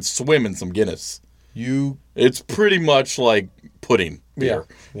honest. You could swim in some Guinness. It's pretty much like pudding beer.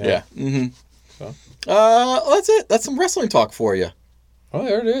 Yeah. Mm-hmm. So. That's it. That's some wrestling talk for you. Oh,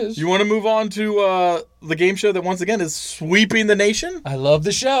 there it is. You want to move on to the game show that once again is sweeping the nation? I love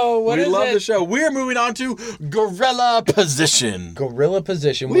the show. We love the show. We're moving on to Gorilla Position. Gorilla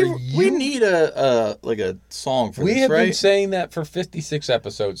Position. We need a song for this, right? We have been saying that for 56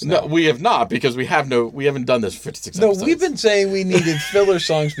 episodes now. No, we have not, because we haven't done this for 56 episodes. No, we've been saying we needed filler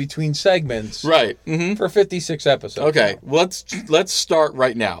songs between segments. Right. For 56 episodes. Okay, let's start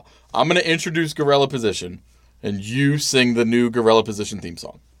right now. I'm going to introduce Gorilla Position, and you sing the new Gorilla Position theme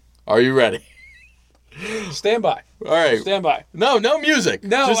song. Are you ready? Stand by. All right. Stand by. No music.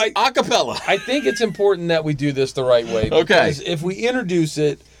 No, just a cappella. I think it's important that we do this the right way. Okay. Because if we introduce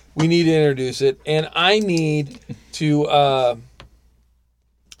it, we need to introduce it, and I need to,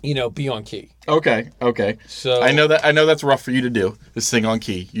 be on key. Okay. So I know that's rough for you to do, to sing on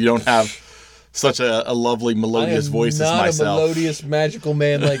key. You don't have such a lovely melodious voice as myself. Not a melodious magical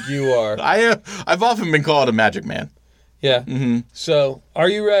man like you are. I've often been called a magic man. Yeah. Mm-hmm. So, are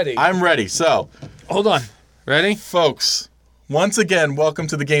you ready? I'm ready. So, hold on. Ready? Folks, once again, welcome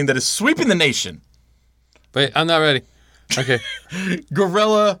to the game that is sweeping the nation. Wait, I'm not ready. Okay.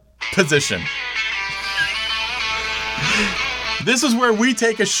 Gorilla Position. This is where we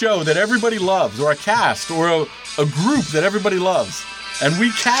take a show that everybody loves, or a cast, or a group that everybody loves, and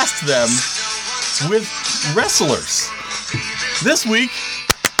we cast them with wrestlers. This week,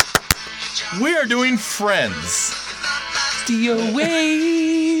 we are doing Friends. Your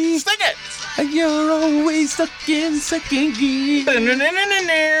way. Sing it! You're always stuck in second gear. It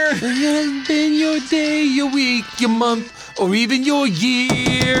has been your day, your week, your month, or even your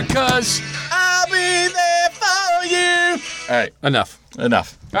year, 'cause I'll be there for you. All right. Enough. All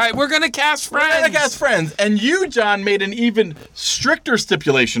right, we're going to cast Friends. And you, John, made an even stricter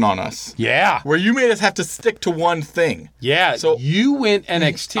stipulation on us. Yeah. Where you made us have to stick to one thing. Yeah. So you went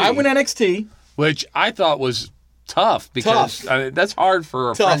NXT. I went NXT. which I thought was tough because that's hard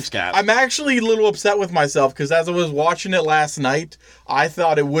for a French cast. I'm actually a little upset with myself because as I was watching it last night, I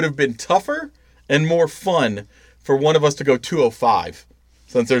thought it would have been tougher and more fun for one of us to go 205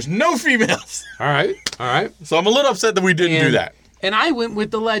 since there's no females. All right. So I'm a little upset that we didn't do that. And I went with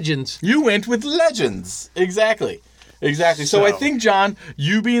the legends. You went with legends. Exactly. So I think, John,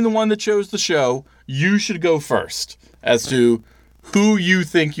 you being the one that chose the show, you should go first as to who you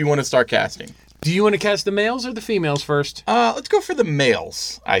think you want to start casting. Do you want to cast the males or the females first? Let's go for the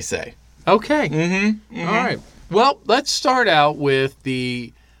males, I say. Okay. Mm-hmm. All right. Well, let's start out with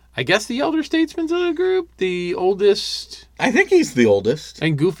the elder statesman of the group, the oldest. I think he's the oldest.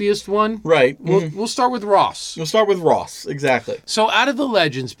 And goofiest one. Right. We'll start with Ross. We'll start with Ross, exactly. So out of the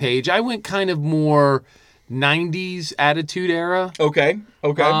legends page, I went kind of more 90s attitude era. Okay.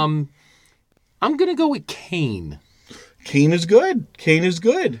 I'm going to go with Kane. Kane is good.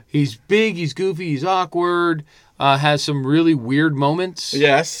 He's big, he's goofy, he's awkward, has some really weird moments.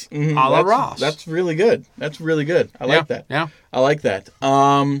 Yes. Mm-hmm. A la Ross. That's really good. I like that. Yeah. I like that.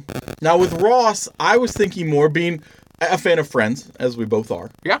 Now with Ross, I was thinking more being a fan of Friends, as we both are.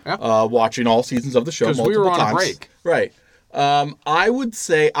 Yeah. Watching all seasons of the show multiple times. Because we were on a break. Right. I would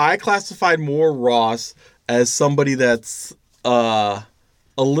say I classified more Ross as somebody that's a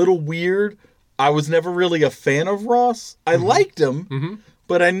little weird. I was never really a fan of Ross. I liked him,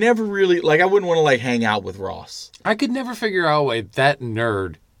 but I never really, I wouldn't want to, hang out with Ross. I could never figure out why that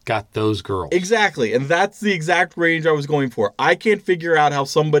nerd got those girls. Exactly, and that's the exact range I was going for. I can't figure out how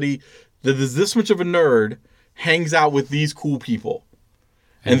somebody that is this much of a nerd hangs out with these cool people.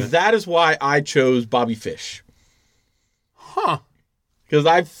 And that is why I chose Bobby Fish. Huh. Because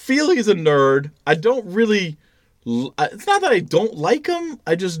I feel he's a nerd. I don't really, it's not that I don't like him.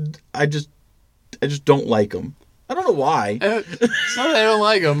 I just don't like him. I don't know why. It's not that I don't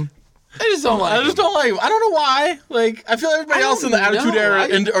like him. I just don't like him. I don't know why. I feel everybody else in the Attitude Era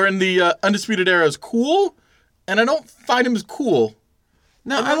or in the Undisputed Era is cool, and I don't find him as cool.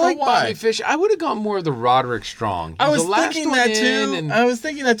 No, I like Bobby Fish. I would have gone more of the Roderick Strong. I was thinking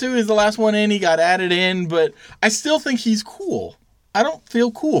that too. He's the last one in. He got added in, but I still think he's cool. I don't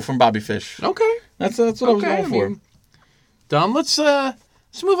feel cool from Bobby Fish. Okay. That's what I was going for. Dom, let's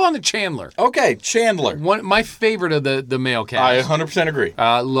move on to Chandler. Okay, Chandler. My favorite of the male cast. I 100% agree.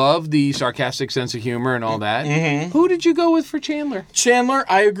 Love the sarcastic sense of humor and all that. Mm-hmm. Who did you go with for Chandler? Chandler,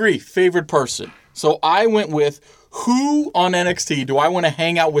 I agree. Favorite person. So I went with who on NXT do I want to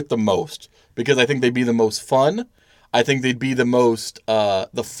hang out with the most? Because I think they'd be the most fun. I think they'd be the most,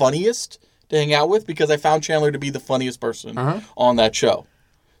 the funniest to hang out with because I found Chandler to be the funniest person on that show.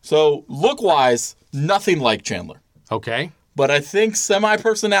 So look-wise, nothing like Chandler. Okay. But I think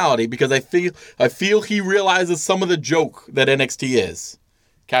semi-personality because I feel he realizes some of the joke that NXT is.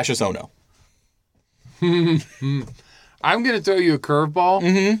 Cassius Ohno. I'm going to throw you a curveball.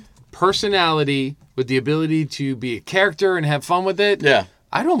 Mm-hmm. Personality with the ability to be a character and have fun with it. Yeah.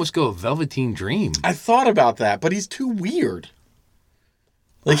 I'd almost go with Velveteen Dream. I thought about that, but he's too weird.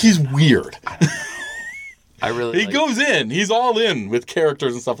 He's weird. He goes in. He's all in with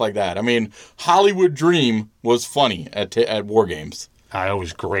characters and stuff like that. I mean, Hollywood Dream was funny at War Games. That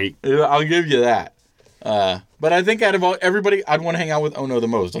was great. I'll give you that. But I think out of everybody, I'd want to hang out with Ohno the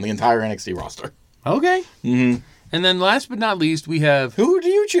most on the entire NXT roster. Okay. Mm-hmm. And then last but not least, we have... Who do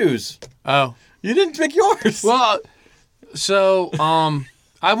you choose? Oh. You didn't pick yours. Well, so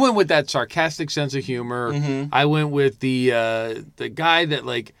I went with that sarcastic sense of humor. Mm-hmm. I went with the guy that,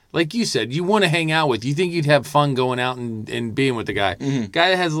 like you said, you want to hang out with. You think you'd have fun going out and being with the guy. Mm-hmm.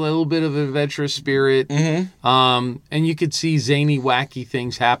 Guy that has a little bit of an adventurous spirit. Mm-hmm. And you could see zany, wacky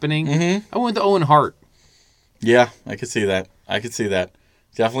things happening. Mm-hmm. I went to Owen Hart. Yeah, I could see that.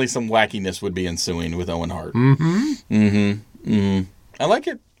 Definitely some wackiness would be ensuing with Owen Hart. Mm-hmm. Mm-hmm. Mm-hmm.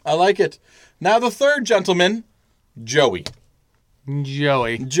 I like it. Now the third gentleman, Joey.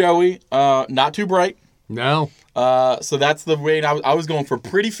 Joey, not too bright. No. So that's the way I was going for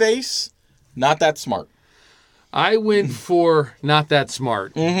pretty face, not that smart. I went for not that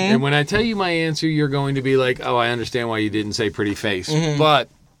smart. Mm-hmm. And when I tell you my answer, you're going to be like, oh, I understand why you didn't say pretty face. Mm-hmm. But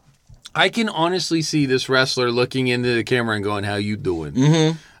I can honestly see this wrestler looking into the camera and going, how you doing?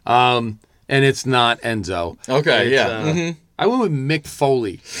 Mm-hmm. And it's not Enzo. Okay, yeah. Mm-hmm. I went with Mick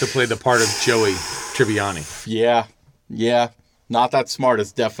Foley to play the part of Joey Tribbiani. Yeah. Not that smart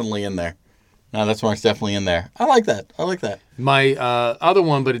is definitely in there. No, that smart's definitely in there. I like that. My other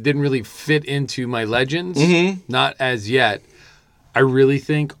one, but it didn't really fit into my legends, not as yet. I really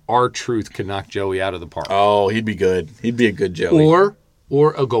think R-Truth could knock Joey out of the park. Oh, he'd be good. He'd be a good Joey.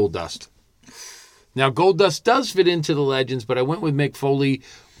 Or a Goldust. Now, Goldust does fit into the legends, but I went with Mick Foley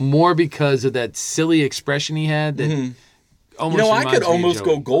more because of that silly expression he had. That almost I could reminds me of almost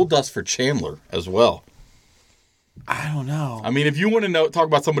Joey. go Gold Dust for Chandler as well. I don't know. I mean, if you want to talk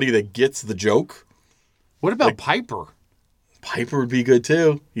about somebody that gets the joke, What about Piper? Piper would be good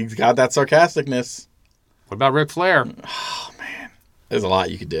too. He's got that sarcasticness. What about Ric Flair? There's a lot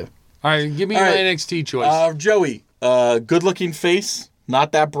you could do. All right, give me All my right. NXT choice. Joey, good-looking face,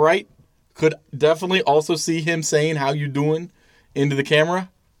 not that bright. Could definitely also see him saying "How you doing?" into the camera.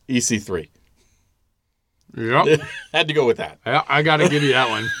 EC3. Yep. Had to go with that. I got to give you that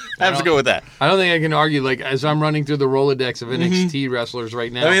one. Have to go with that. I don't think I can argue. Like as I'm running through the Rolodex of NXT wrestlers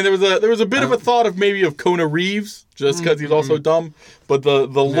right now. I mean, there was a bit of a thought of maybe of Kona Reeves, just because he's also dumb. But the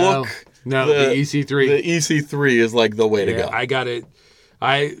look, no, the EC3, the EC3 is like the way to go. I got it.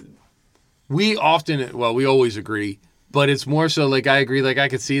 We always agree, but it's more so like I agree. Like I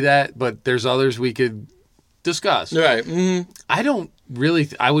could see that, but there's others we could discuss. Right. Mm-hmm. I don't really.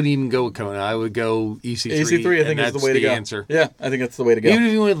 I wouldn't even go with Kona. I would go EC3. EC3, I think, is the way to go. Answer. Yeah, I think that's the way to go. Even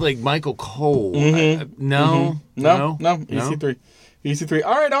if you went like Michael Cole, no, EC3. EC3.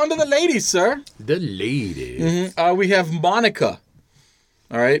 All right, on to the ladies, sir. The ladies. We have Monica.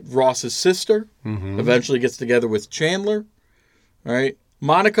 All right, Ross's sister. Eventually gets together with Chandler. All right,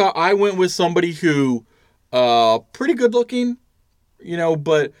 Monica. I went with somebody who, pretty good looking,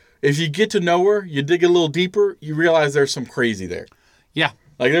 but if you get to know her, you dig a little deeper, you realize there's some crazy there. Yeah.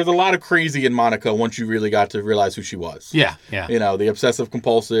 Like, there's a lot of crazy in Monica once you really got to realize who she was. Yeah. The obsessive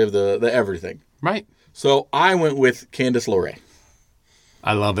compulsive, the everything. Right. So I went with Candice LeRae.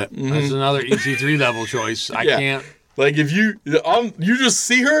 I love it. That's another EC3 level choice. I can't. Like, if you just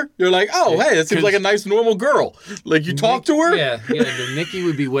see her, you're like, oh, hey, that seems like a nice, normal girl. Like, you talk to her? Yeah. The Nikki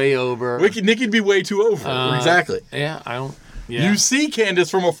would be way over. Nikki'd be way too over. Exactly. Yeah, I don't. Yeah. You see Candice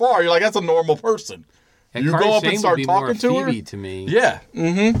from afar, you're like, that's a normal person. And you Cardi go up Sane and start would be more talking to her? Phoebe to me. Yeah.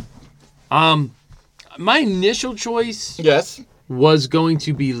 Mm-hmm. My initial choice Yes. was going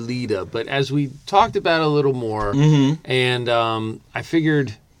to be Lita, but as we talked about a little more, and I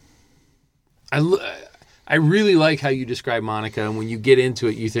figured I really like how you describe Monica, and when you get into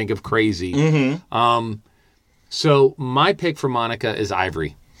it, you think of crazy. So my pick for Monica is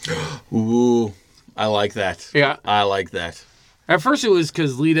Ivory. Ooh, I like that. Yeah. I like that. At first, it was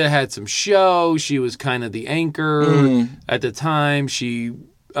because Lita had some show. She was kind of the anchor at the time. She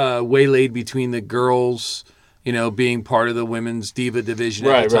waylaid between the girls, being part of the women's diva division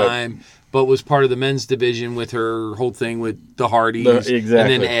at the time, but was part of the men's division with her whole thing with the Hardys and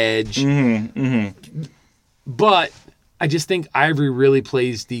then Edge. But I just think Ivory really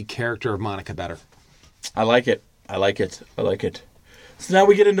plays the character of Monica better. I like it. So now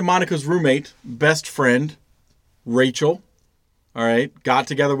we get into Monica's roommate, best friend, Rachel. All right. Got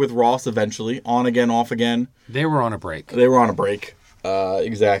together with Ross eventually. On again, off again. They were on a break.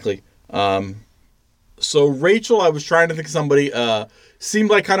 Exactly. So Rachel, I was trying to think of somebody, seemed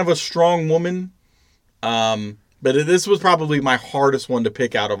like kind of a strong woman. But this was probably my hardest one to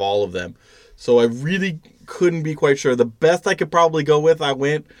pick out of all of them. So I really couldn't be quite sure. The best I could probably go with, I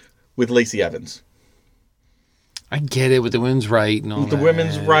went with Lacey Evans. I get it with the women's right and all The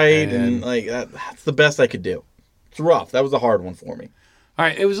women's right, and like that's the best I could do. It's rough. That was a hard one for me. All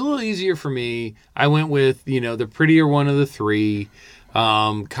right, it was a little easier for me. I went with, the prettier one of the three,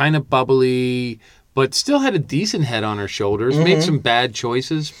 kind of bubbly, but still had a decent head on her shoulders. Made some bad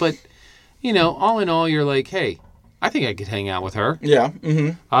choices, but, all in all, you're like, hey, I think I could hang out with her. Yeah.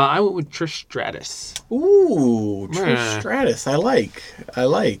 I went with Trish Stratus. Ooh, Trish Stratus. I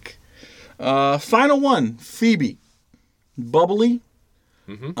like. Final one, Phoebe. Bubbly.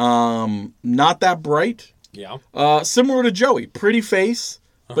 Not that bright. Yeah. Similar to Joey. Pretty face,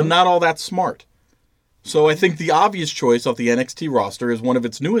 but not all that smart. So I think the obvious choice off the NXT roster is one of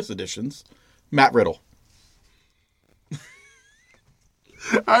its newest additions, Matt Riddle.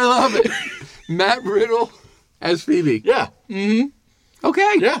 I love it. Matt Riddle as Phoebe. Yeah.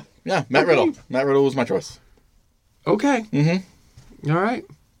 Okay. Yeah. Matt Riddle. Matt Riddle was my choice. Okay. All right.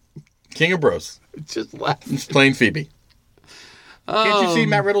 King of Bros. Just laugh. Just playing Phoebe. Can't you see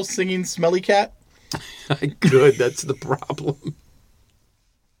Matt Riddle singing Smelly Cat? I could. That's the problem.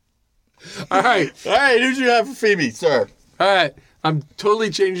 All right. Who'd you have for Phoebe, sir? All right. I'm totally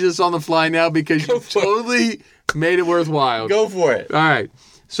changing this on the fly now because you totally made it worthwhile. Go for it. All right.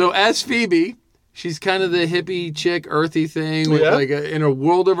 So as Phoebe, she's kind of the hippie chick, earthy thing with in a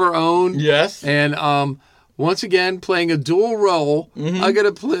world of her own. Yes. And once again, playing a dual role, I got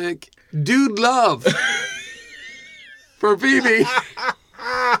to pick Dude Love for Phoebe.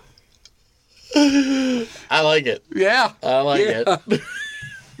 I like it. Yeah. I like it.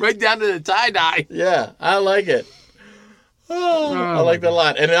 Right down to the tie-dye. Yeah, I like it. I like that a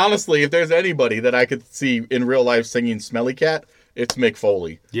lot. And honestly, if there's anybody that I could see in real life singing Smelly Cat, it's Mick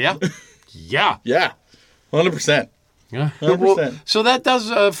Foley. Yeah. Yeah. Yeah. 100%. Yeah. 100%. Well, so that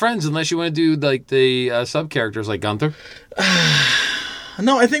does Friends, unless you want to do like the sub-characters like Gunther.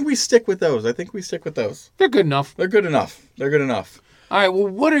 No, I think we stick with those. They're good enough. They're good enough. All right, well,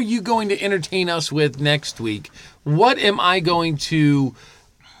 what are you going to entertain us with next week? What am I going to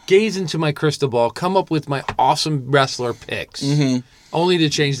gaze into my crystal ball, come up with my awesome wrestler picks, only to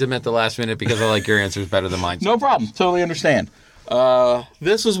change them at the last minute because I like your answers better than mine? No problem. Totally understand.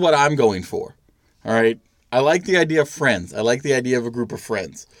 This is what I'm going for. All right? I like the idea of friends. I like the idea of a group of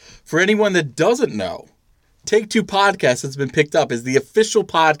friends. For anyone that doesn't know, Take Two Podcast has been picked up as the official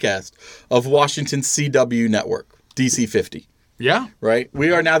podcast of Washington's CW network, DC 50. Yeah. Right?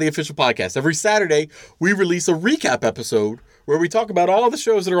 We are now the official podcast. Every Saturday, we release a recap episode where we talk about all the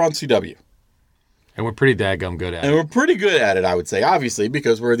shows that are on CW. And we're pretty daggum good at it. And we're pretty good at it, I would say, obviously,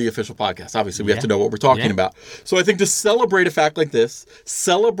 because we're the official podcast. Obviously, we have to know what we're talking about. So I think to celebrate a fact like this,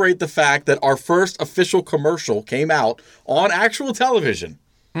 celebrate the fact that our first official commercial came out on actual television.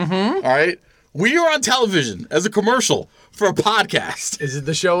 All right? We are on television as a commercial for a podcast. Is it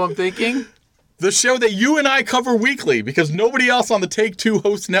the show I'm thinking? The show that you and I cover weekly because nobody else on the Take Two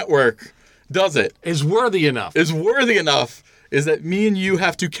host network does it. Is worthy enough. Is that me and you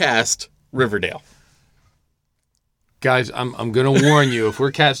have to cast Riverdale. Guys, I'm going to warn you, if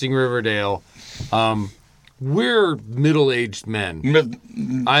we're casting Riverdale, we're middle-aged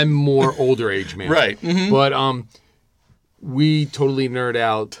men. I'm more older-aged man. Right. Mm-hmm. But we totally nerd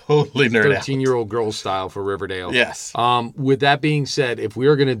out. 13-year-old girl style for Riverdale. Yes. With that being said, if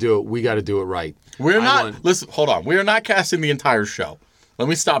we're going to do it, we got to do it right. Listen, hold on. We are not casting the entire show. Let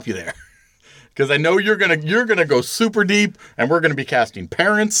me stop you there. Because I know you're gonna go super deep, and we're gonna be casting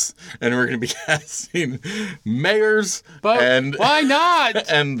parents, and we're gonna be casting mayors, but why not?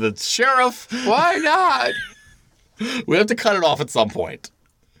 And the sheriff. Why not? We have to cut it off at some point.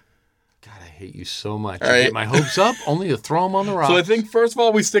 God, I hate you so much. All I right. get my hopes up, only to throw them on the rocks. So I think first of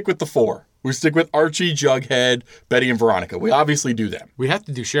all we stick with the four. We stick with Archie, Jughead, Betty, and Veronica. We obviously do them. We have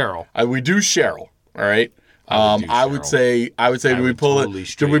to do Cheryl. We do Cheryl. All right. I would say. Do we pull totally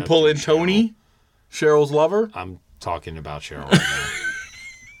it? Did we pull in Cheryl. Tony? Cheryl's lover? I'm talking about Cheryl right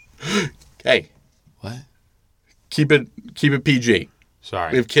now. Hey. What? Keep it PG.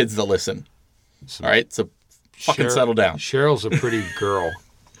 Sorry. We have kids that listen. All right? So fucking settle down. Cheryl's a pretty girl.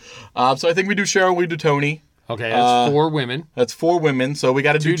 So I think we do Cheryl, we do Tony. Okay, that's 4 women. That's 4 women, so we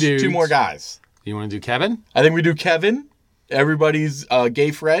got to do 2 more guys. You want to do Kevin? I think we do Kevin, everybody's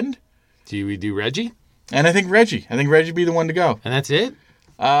gay friend. Do we do Reggie? And I think Reggie. Reggie be the one to go. And that's it?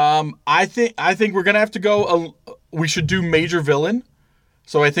 I think we're gonna have to go. We should do major villain.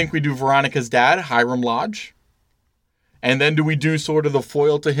 So I think we do Veronica's dad, Hiram Lodge. And then do we do sort of the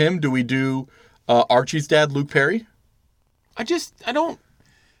foil to him? Do we do Archie's dad, Luke Perry? I don't.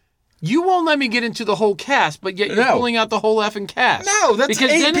 You won't let me get into the whole cast, but yet you're pulling out the whole effing cast. No, that's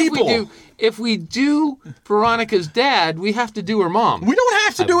because 8 then people. If we do Veronica's dad, we have to do her mom. We don't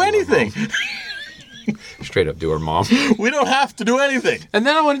have to do anything. Straight up do her mom. We don't have to do anything. And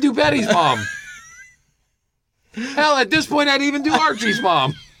then I want to do Betty's mom. Hell, at this point, I'd even do Archie's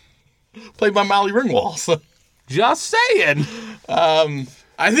mom. Played by Molly Ringwald. Just saying.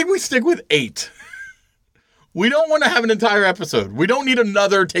 I think we stick with 8. We don't want to have an entire episode. We don't need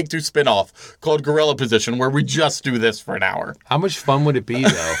another Take Two spinoff called Gorilla Position where we just do this for an hour. How much fun would it be,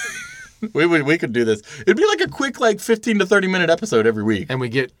 though? We could do this. It'd be like a quick 15 to 30 minute episode every week. And we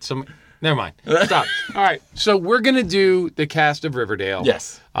get some... Never mind. Stop. All right. So we're going to do the cast of Riverdale.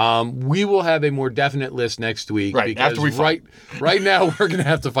 Yes. We will have a more definite list next week. Right. Because After we fight. Right now, we're going to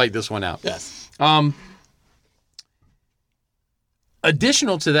have to fight this one out. Yes.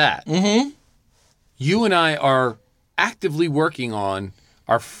 Additional to that, you and I are actively working on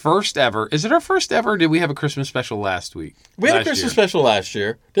our first ever. Is it our first ever? Or did we have a Christmas special last week? We had a Christmas special last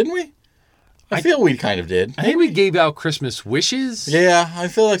year, didn't we? I feel we kind of did. I think we gave out Christmas wishes. Yeah, I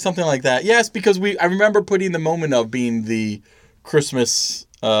feel like something like that. Yes, because I remember putting the moment of being the Christmas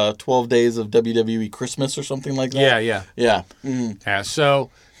 12 days of WWE Christmas or something like that. Yeah. Yeah, so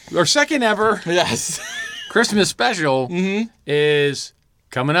our second ever Christmas special is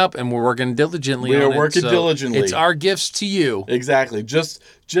coming up, and we're working diligently on it. We are working diligently. It's our gifts to you. Exactly. Just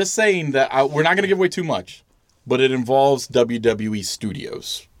saying that we're not going to give away too much, but it involves WWE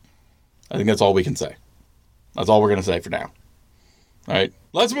Studios. I think that's all we can say. That's all we're going to say for now. All right.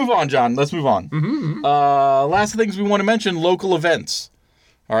 Let's move on, John. Let's move on. Last things we want to mention, local events.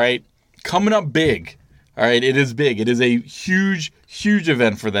 All right. Coming up big. All right. It is big. It is a huge, huge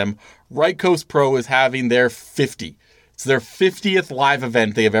event for them. Right Coast Pro is having their 50. It's their 50th live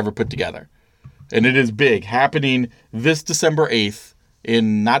event they have ever put together. And it is big, happening this December 8th,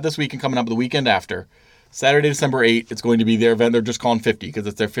 not this weekend coming up, but the weekend after. Saturday, December 8th, it's going to be their event. They're just calling 50 because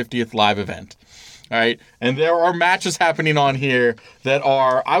it's their 50th live event. All right? And there are matches happening on here that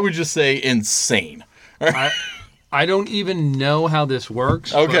are, I would just say, insane. I don't even know how this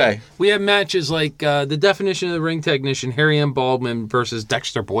works. Okay. We have matches like the definition of the ring technician, Harry M. Baldwin versus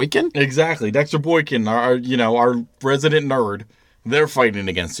Dexter Boykin. Exactly. Dexter Boykin, our resident nerd, they're fighting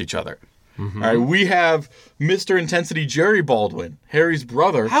against each other. Mm-hmm. All right, we have Mr. Intensity Jerry Baldwin, Harry's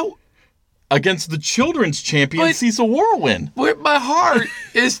brother, against the children's champion Cecil Whirlwind. My heart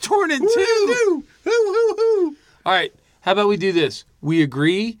is torn in two. All right, how about we do this? We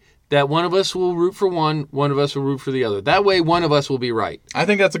agree that one of us will root for one of us will root for the other. That way, one of us will be right. I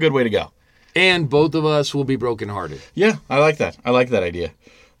think that's a good way to go. And both of us will be brokenhearted. Yeah, I like that. I like that idea.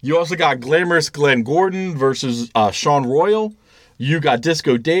 You also got Glamorous Glenn Gordon versus Sean Royal. You got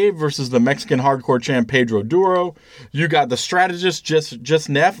Disco Dave versus the Mexican hardcore champ Pedro Duro. You got the strategist Just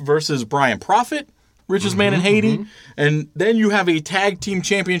Neff versus Brian Prophet, richest man in Haiti. Mm-hmm. And then you have a tag team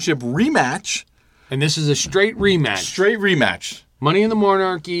championship rematch. And this is a straight rematch. Money in the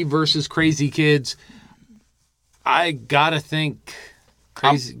Monarchy versus Crazy Kids. I gotta think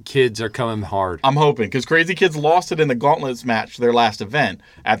Crazy Kids are coming hard. I'm hoping, because Crazy Kids lost it in the Gauntlets match, their last event,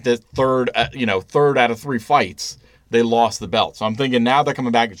 at the third out of 3 fights. They lost the belt. So I'm thinking now they're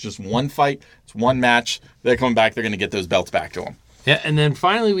coming back. It's just one fight. It's one match. They're coming back. They're going to get those belts back to them. Yeah, and then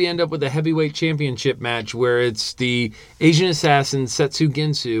finally we end up with a heavyweight championship match where it's the Asian Assassin Setsu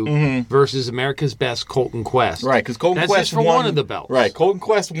Ginsu versus America's Best Colton Quest. Right, because Colton Quest just for won one of the belts. Right, Colton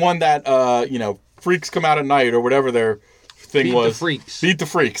Quest won that, Freaks Come Out at Night or whatever their thing was. Beat the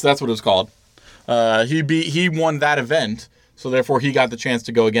Freaks. That's what it was called. He won that event. So therefore, he got the chance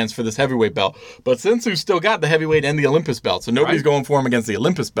to go against for this heavyweight belt. But Sensu's still got the heavyweight and the Olympus belt, so nobody's going for him against the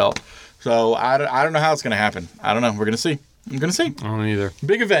Olympus belt. So I don't know how it's going to happen. I don't know. We're going to see. I'm going to see. I don't either.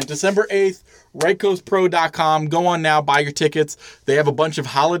 Big event, December 8th, rightcoastpro.com. Go on now, buy your tickets. They have a bunch of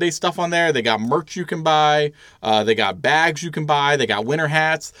holiday stuff on there. They got merch you can buy. They got bags you can buy. They got winter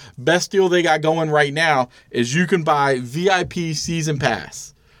hats. Best deal they got going right now is you can buy VIP season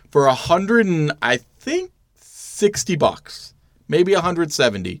pass for $60. Maybe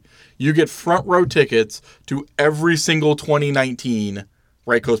 $170. You get front row tickets to every single 2019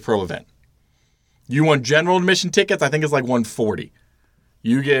 Right Coast Pro event. You want general admission tickets? I think it's like $140.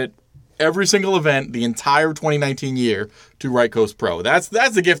 You get every single event the entire 2019 year to Right Coast Pro. That's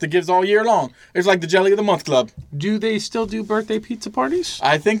the gift that gives all year long. It's like the Jelly of the Month Club. Do they still do birthday pizza parties?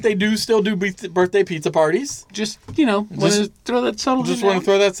 I think they do still do birthday pizza parties. Just, want to throw that subtle hint. Just want to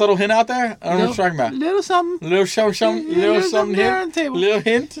throw that subtle hint out there? I don't know what you're talking about. Little something. Little something here. On the table. Little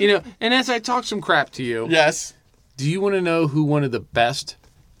hint. And as I talk some crap to you. Yes. Do you want to know who one of the best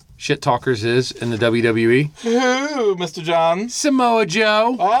shit talkers is in the WWE? Who, Mr. John? Samoa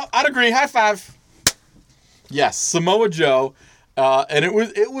Joe. Oh, I'd agree. High five. Yes, Samoa Joe. And it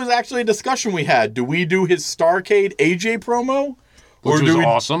was actually a discussion we had. Do we do his Starrcade AJ promo? Which was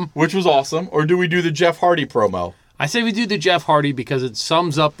awesome. Which was awesome. Or do we do the Jeff Hardy promo? I say we do the Jeff Hardy because it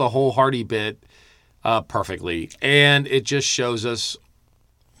sums up the whole Hardy bit perfectly. And it just shows us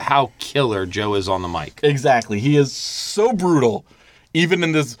how killer Joe is on the mic. Exactly. He is so brutal. Even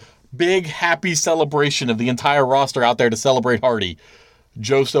in this big, happy celebration of the entire roster out there to celebrate Hardy,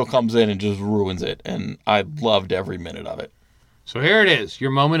 Joe still comes in and just ruins it. And I loved every minute of it. So here it is,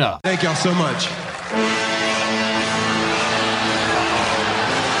 your moment up. Thank y'all so much. It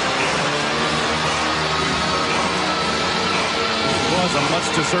was a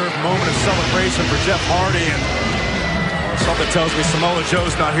much-deserved moment of celebration for Jeff Hardy, and something tells me Samoa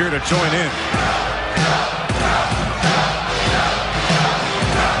Joe's not here to join in.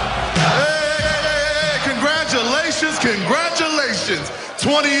 Congratulations.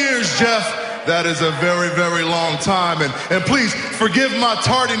 20 years, Jeff. That is a very, very long time. And please forgive my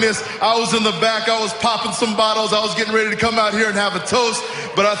tardiness. I was in the back. I was popping some bottles. I was getting ready to come out here and have a toast.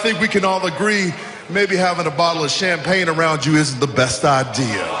 But I think we can all agree maybe having a bottle of champagne around you isn't the best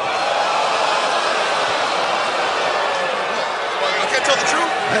idea. I can't tell the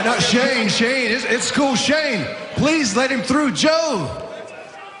truth. Hey, no, Shane, it's cool. Shane, please let him through. Joe,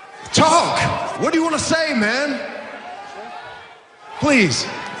 talk. What do you want to say, man? Please,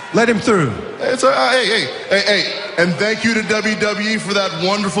 let him through. Hey. And thank you to WWE for that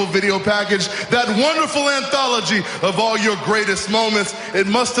wonderful video package, that wonderful anthology of all your greatest moments. It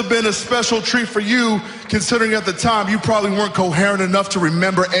must have been a special treat for you, considering at the time you probably weren't coherent enough to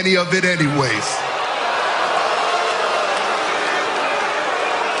remember any of it anyways.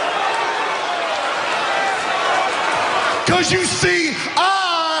 Because you see,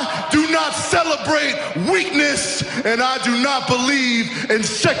 I do not celebrate weakness, and I do not believe in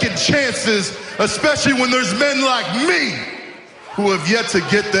second chances, especially when there's men like me who have yet to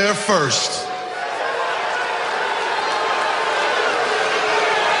get there first.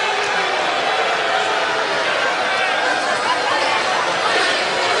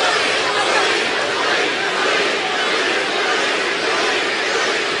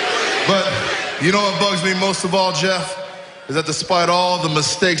 But you know what bugs me most of all, Jeff? Is that despite all the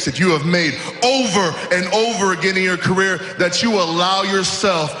mistakes that you have made over and over again in your career, that you allow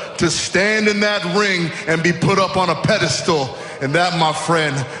yourself to stand in that ring and be put up on a pedestal. And that, my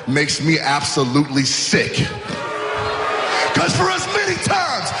friend, makes me absolutely sick. Because for as many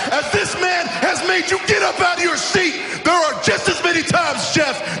times as this man has made you get up out of your seat, there are just as many times,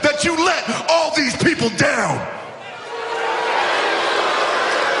 Jeff, that you let all these people down.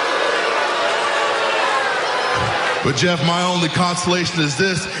 But Jeff, my only consolation is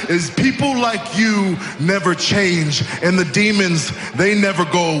this, is people like you never change, and the demons, they never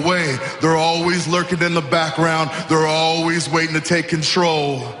go away. They're always lurking in the background. They're always waiting to take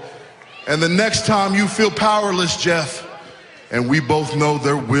control. And the next time you feel powerless, Jeff, and we both know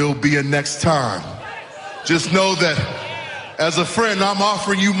there will be a next time, just know that as a friend, I'm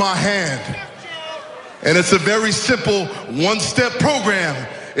offering you my hand. And it's a very simple one-step program.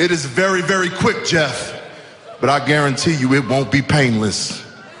 It is very, very quick, Jeff. But I guarantee you it won't be painless.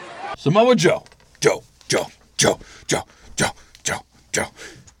 Samoa Joe. Joe.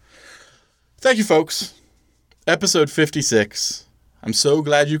 Thank you, folks. Episode 56. I'm so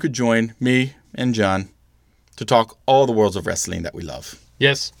glad you could join me and John to talk all the worlds of wrestling that we love.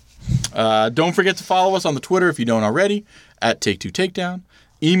 Yes. Don't forget to follow us on the Twitter if you don't already, at Take2Takedown.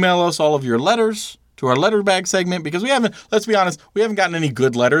 Email us all of your letters to our letter bag segment, because let's be honest, we haven't gotten any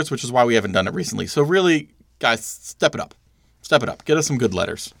good letters, which is why we haven't done it recently. So really, guys, step it up. Step it up. Get us some good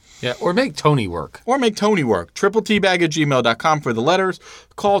letters. Yeah, or make Tony work. TripleTbag@gmail.com for the letters.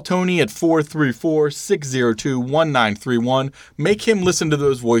 Call Tony at 434-602-1931. Make him listen to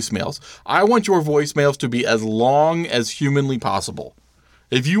those voicemails. I want your voicemails to be as long as humanly possible.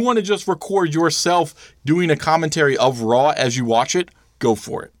 If you want to just record yourself doing a commentary of Raw as you watch it, go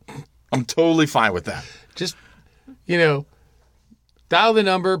for it. I'm totally fine with that. Just, dial the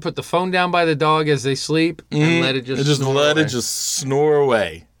number, put the phone down by the dog as they sleep, and let it just snore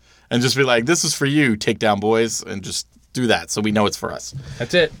away. And just be like, this is for you, Takedown boys, and just do that so we know it's for us.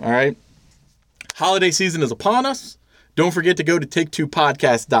 That's it. All right? Holiday season is upon us. Don't forget to go to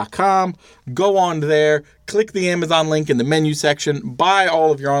take2podcast.com. Go on there, click the Amazon link in the menu section, buy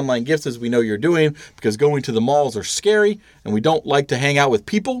all of your online gifts as we know you're doing, because going to the malls are scary, and we don't like to hang out with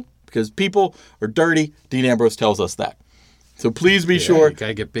people, because people are dirty. Dean Ambrose tells us that. So please be sure. You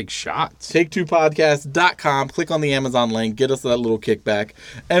gotta get big shots. Take2podcast.com. Click on the Amazon link. Get us that little kickback.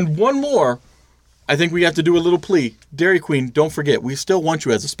 And one more. I think we have to do a little plea. Dairy Queen, don't forget, we still want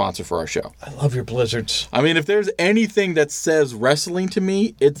you as a sponsor for our show. I love your blizzards. I mean, if there's anything that says wrestling to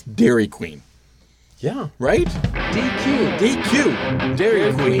me, it's Dairy Queen. Yeah. Right? DQ.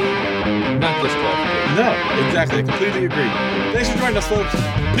 Dairy Queen. Not this 12. No, exactly. I completely agree. Thanks for joining us, folks.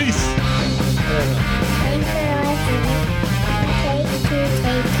 Peace. Thanks for listening. Take two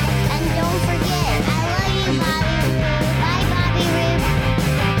take. And don't forget, I love you, Bobby. Bye, Bobby Roo.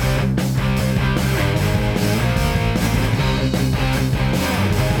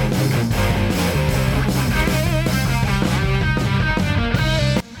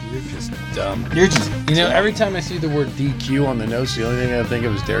 You're just dumb. You're just... Every time I see the word DQ on the notes, the only thing I think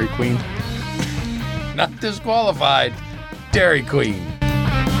of is Dairy Queen. Not disqualified. Dairy Queen.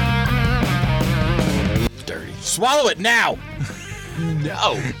 dirty. Swallow it now.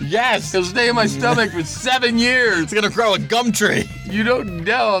 No. Yes. It'll stay in my stomach for 7 years. It's going to grow a gum tree. You don't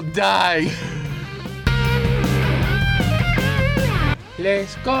know, I'll die.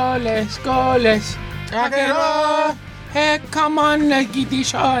 Let's go, let's go, let's rock and roll. Hey, come on, let's get this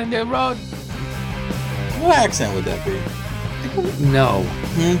show on the road. What accent would that be? No.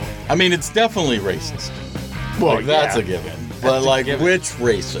 I mean, it's definitely racist. Well, like, that's yeah. a given. But, like, which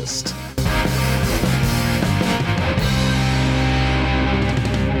racist?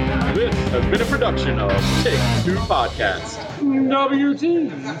 This has been a production of Take Two Podcast.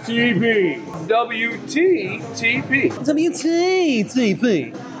 WTTP. WTTP.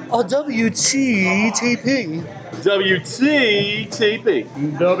 WTTP. Oh, WTTP. WTTP. WTTP.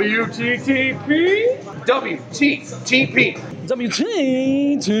 WTTP.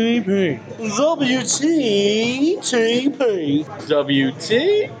 WTTP. WTTP.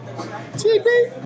 WTTP.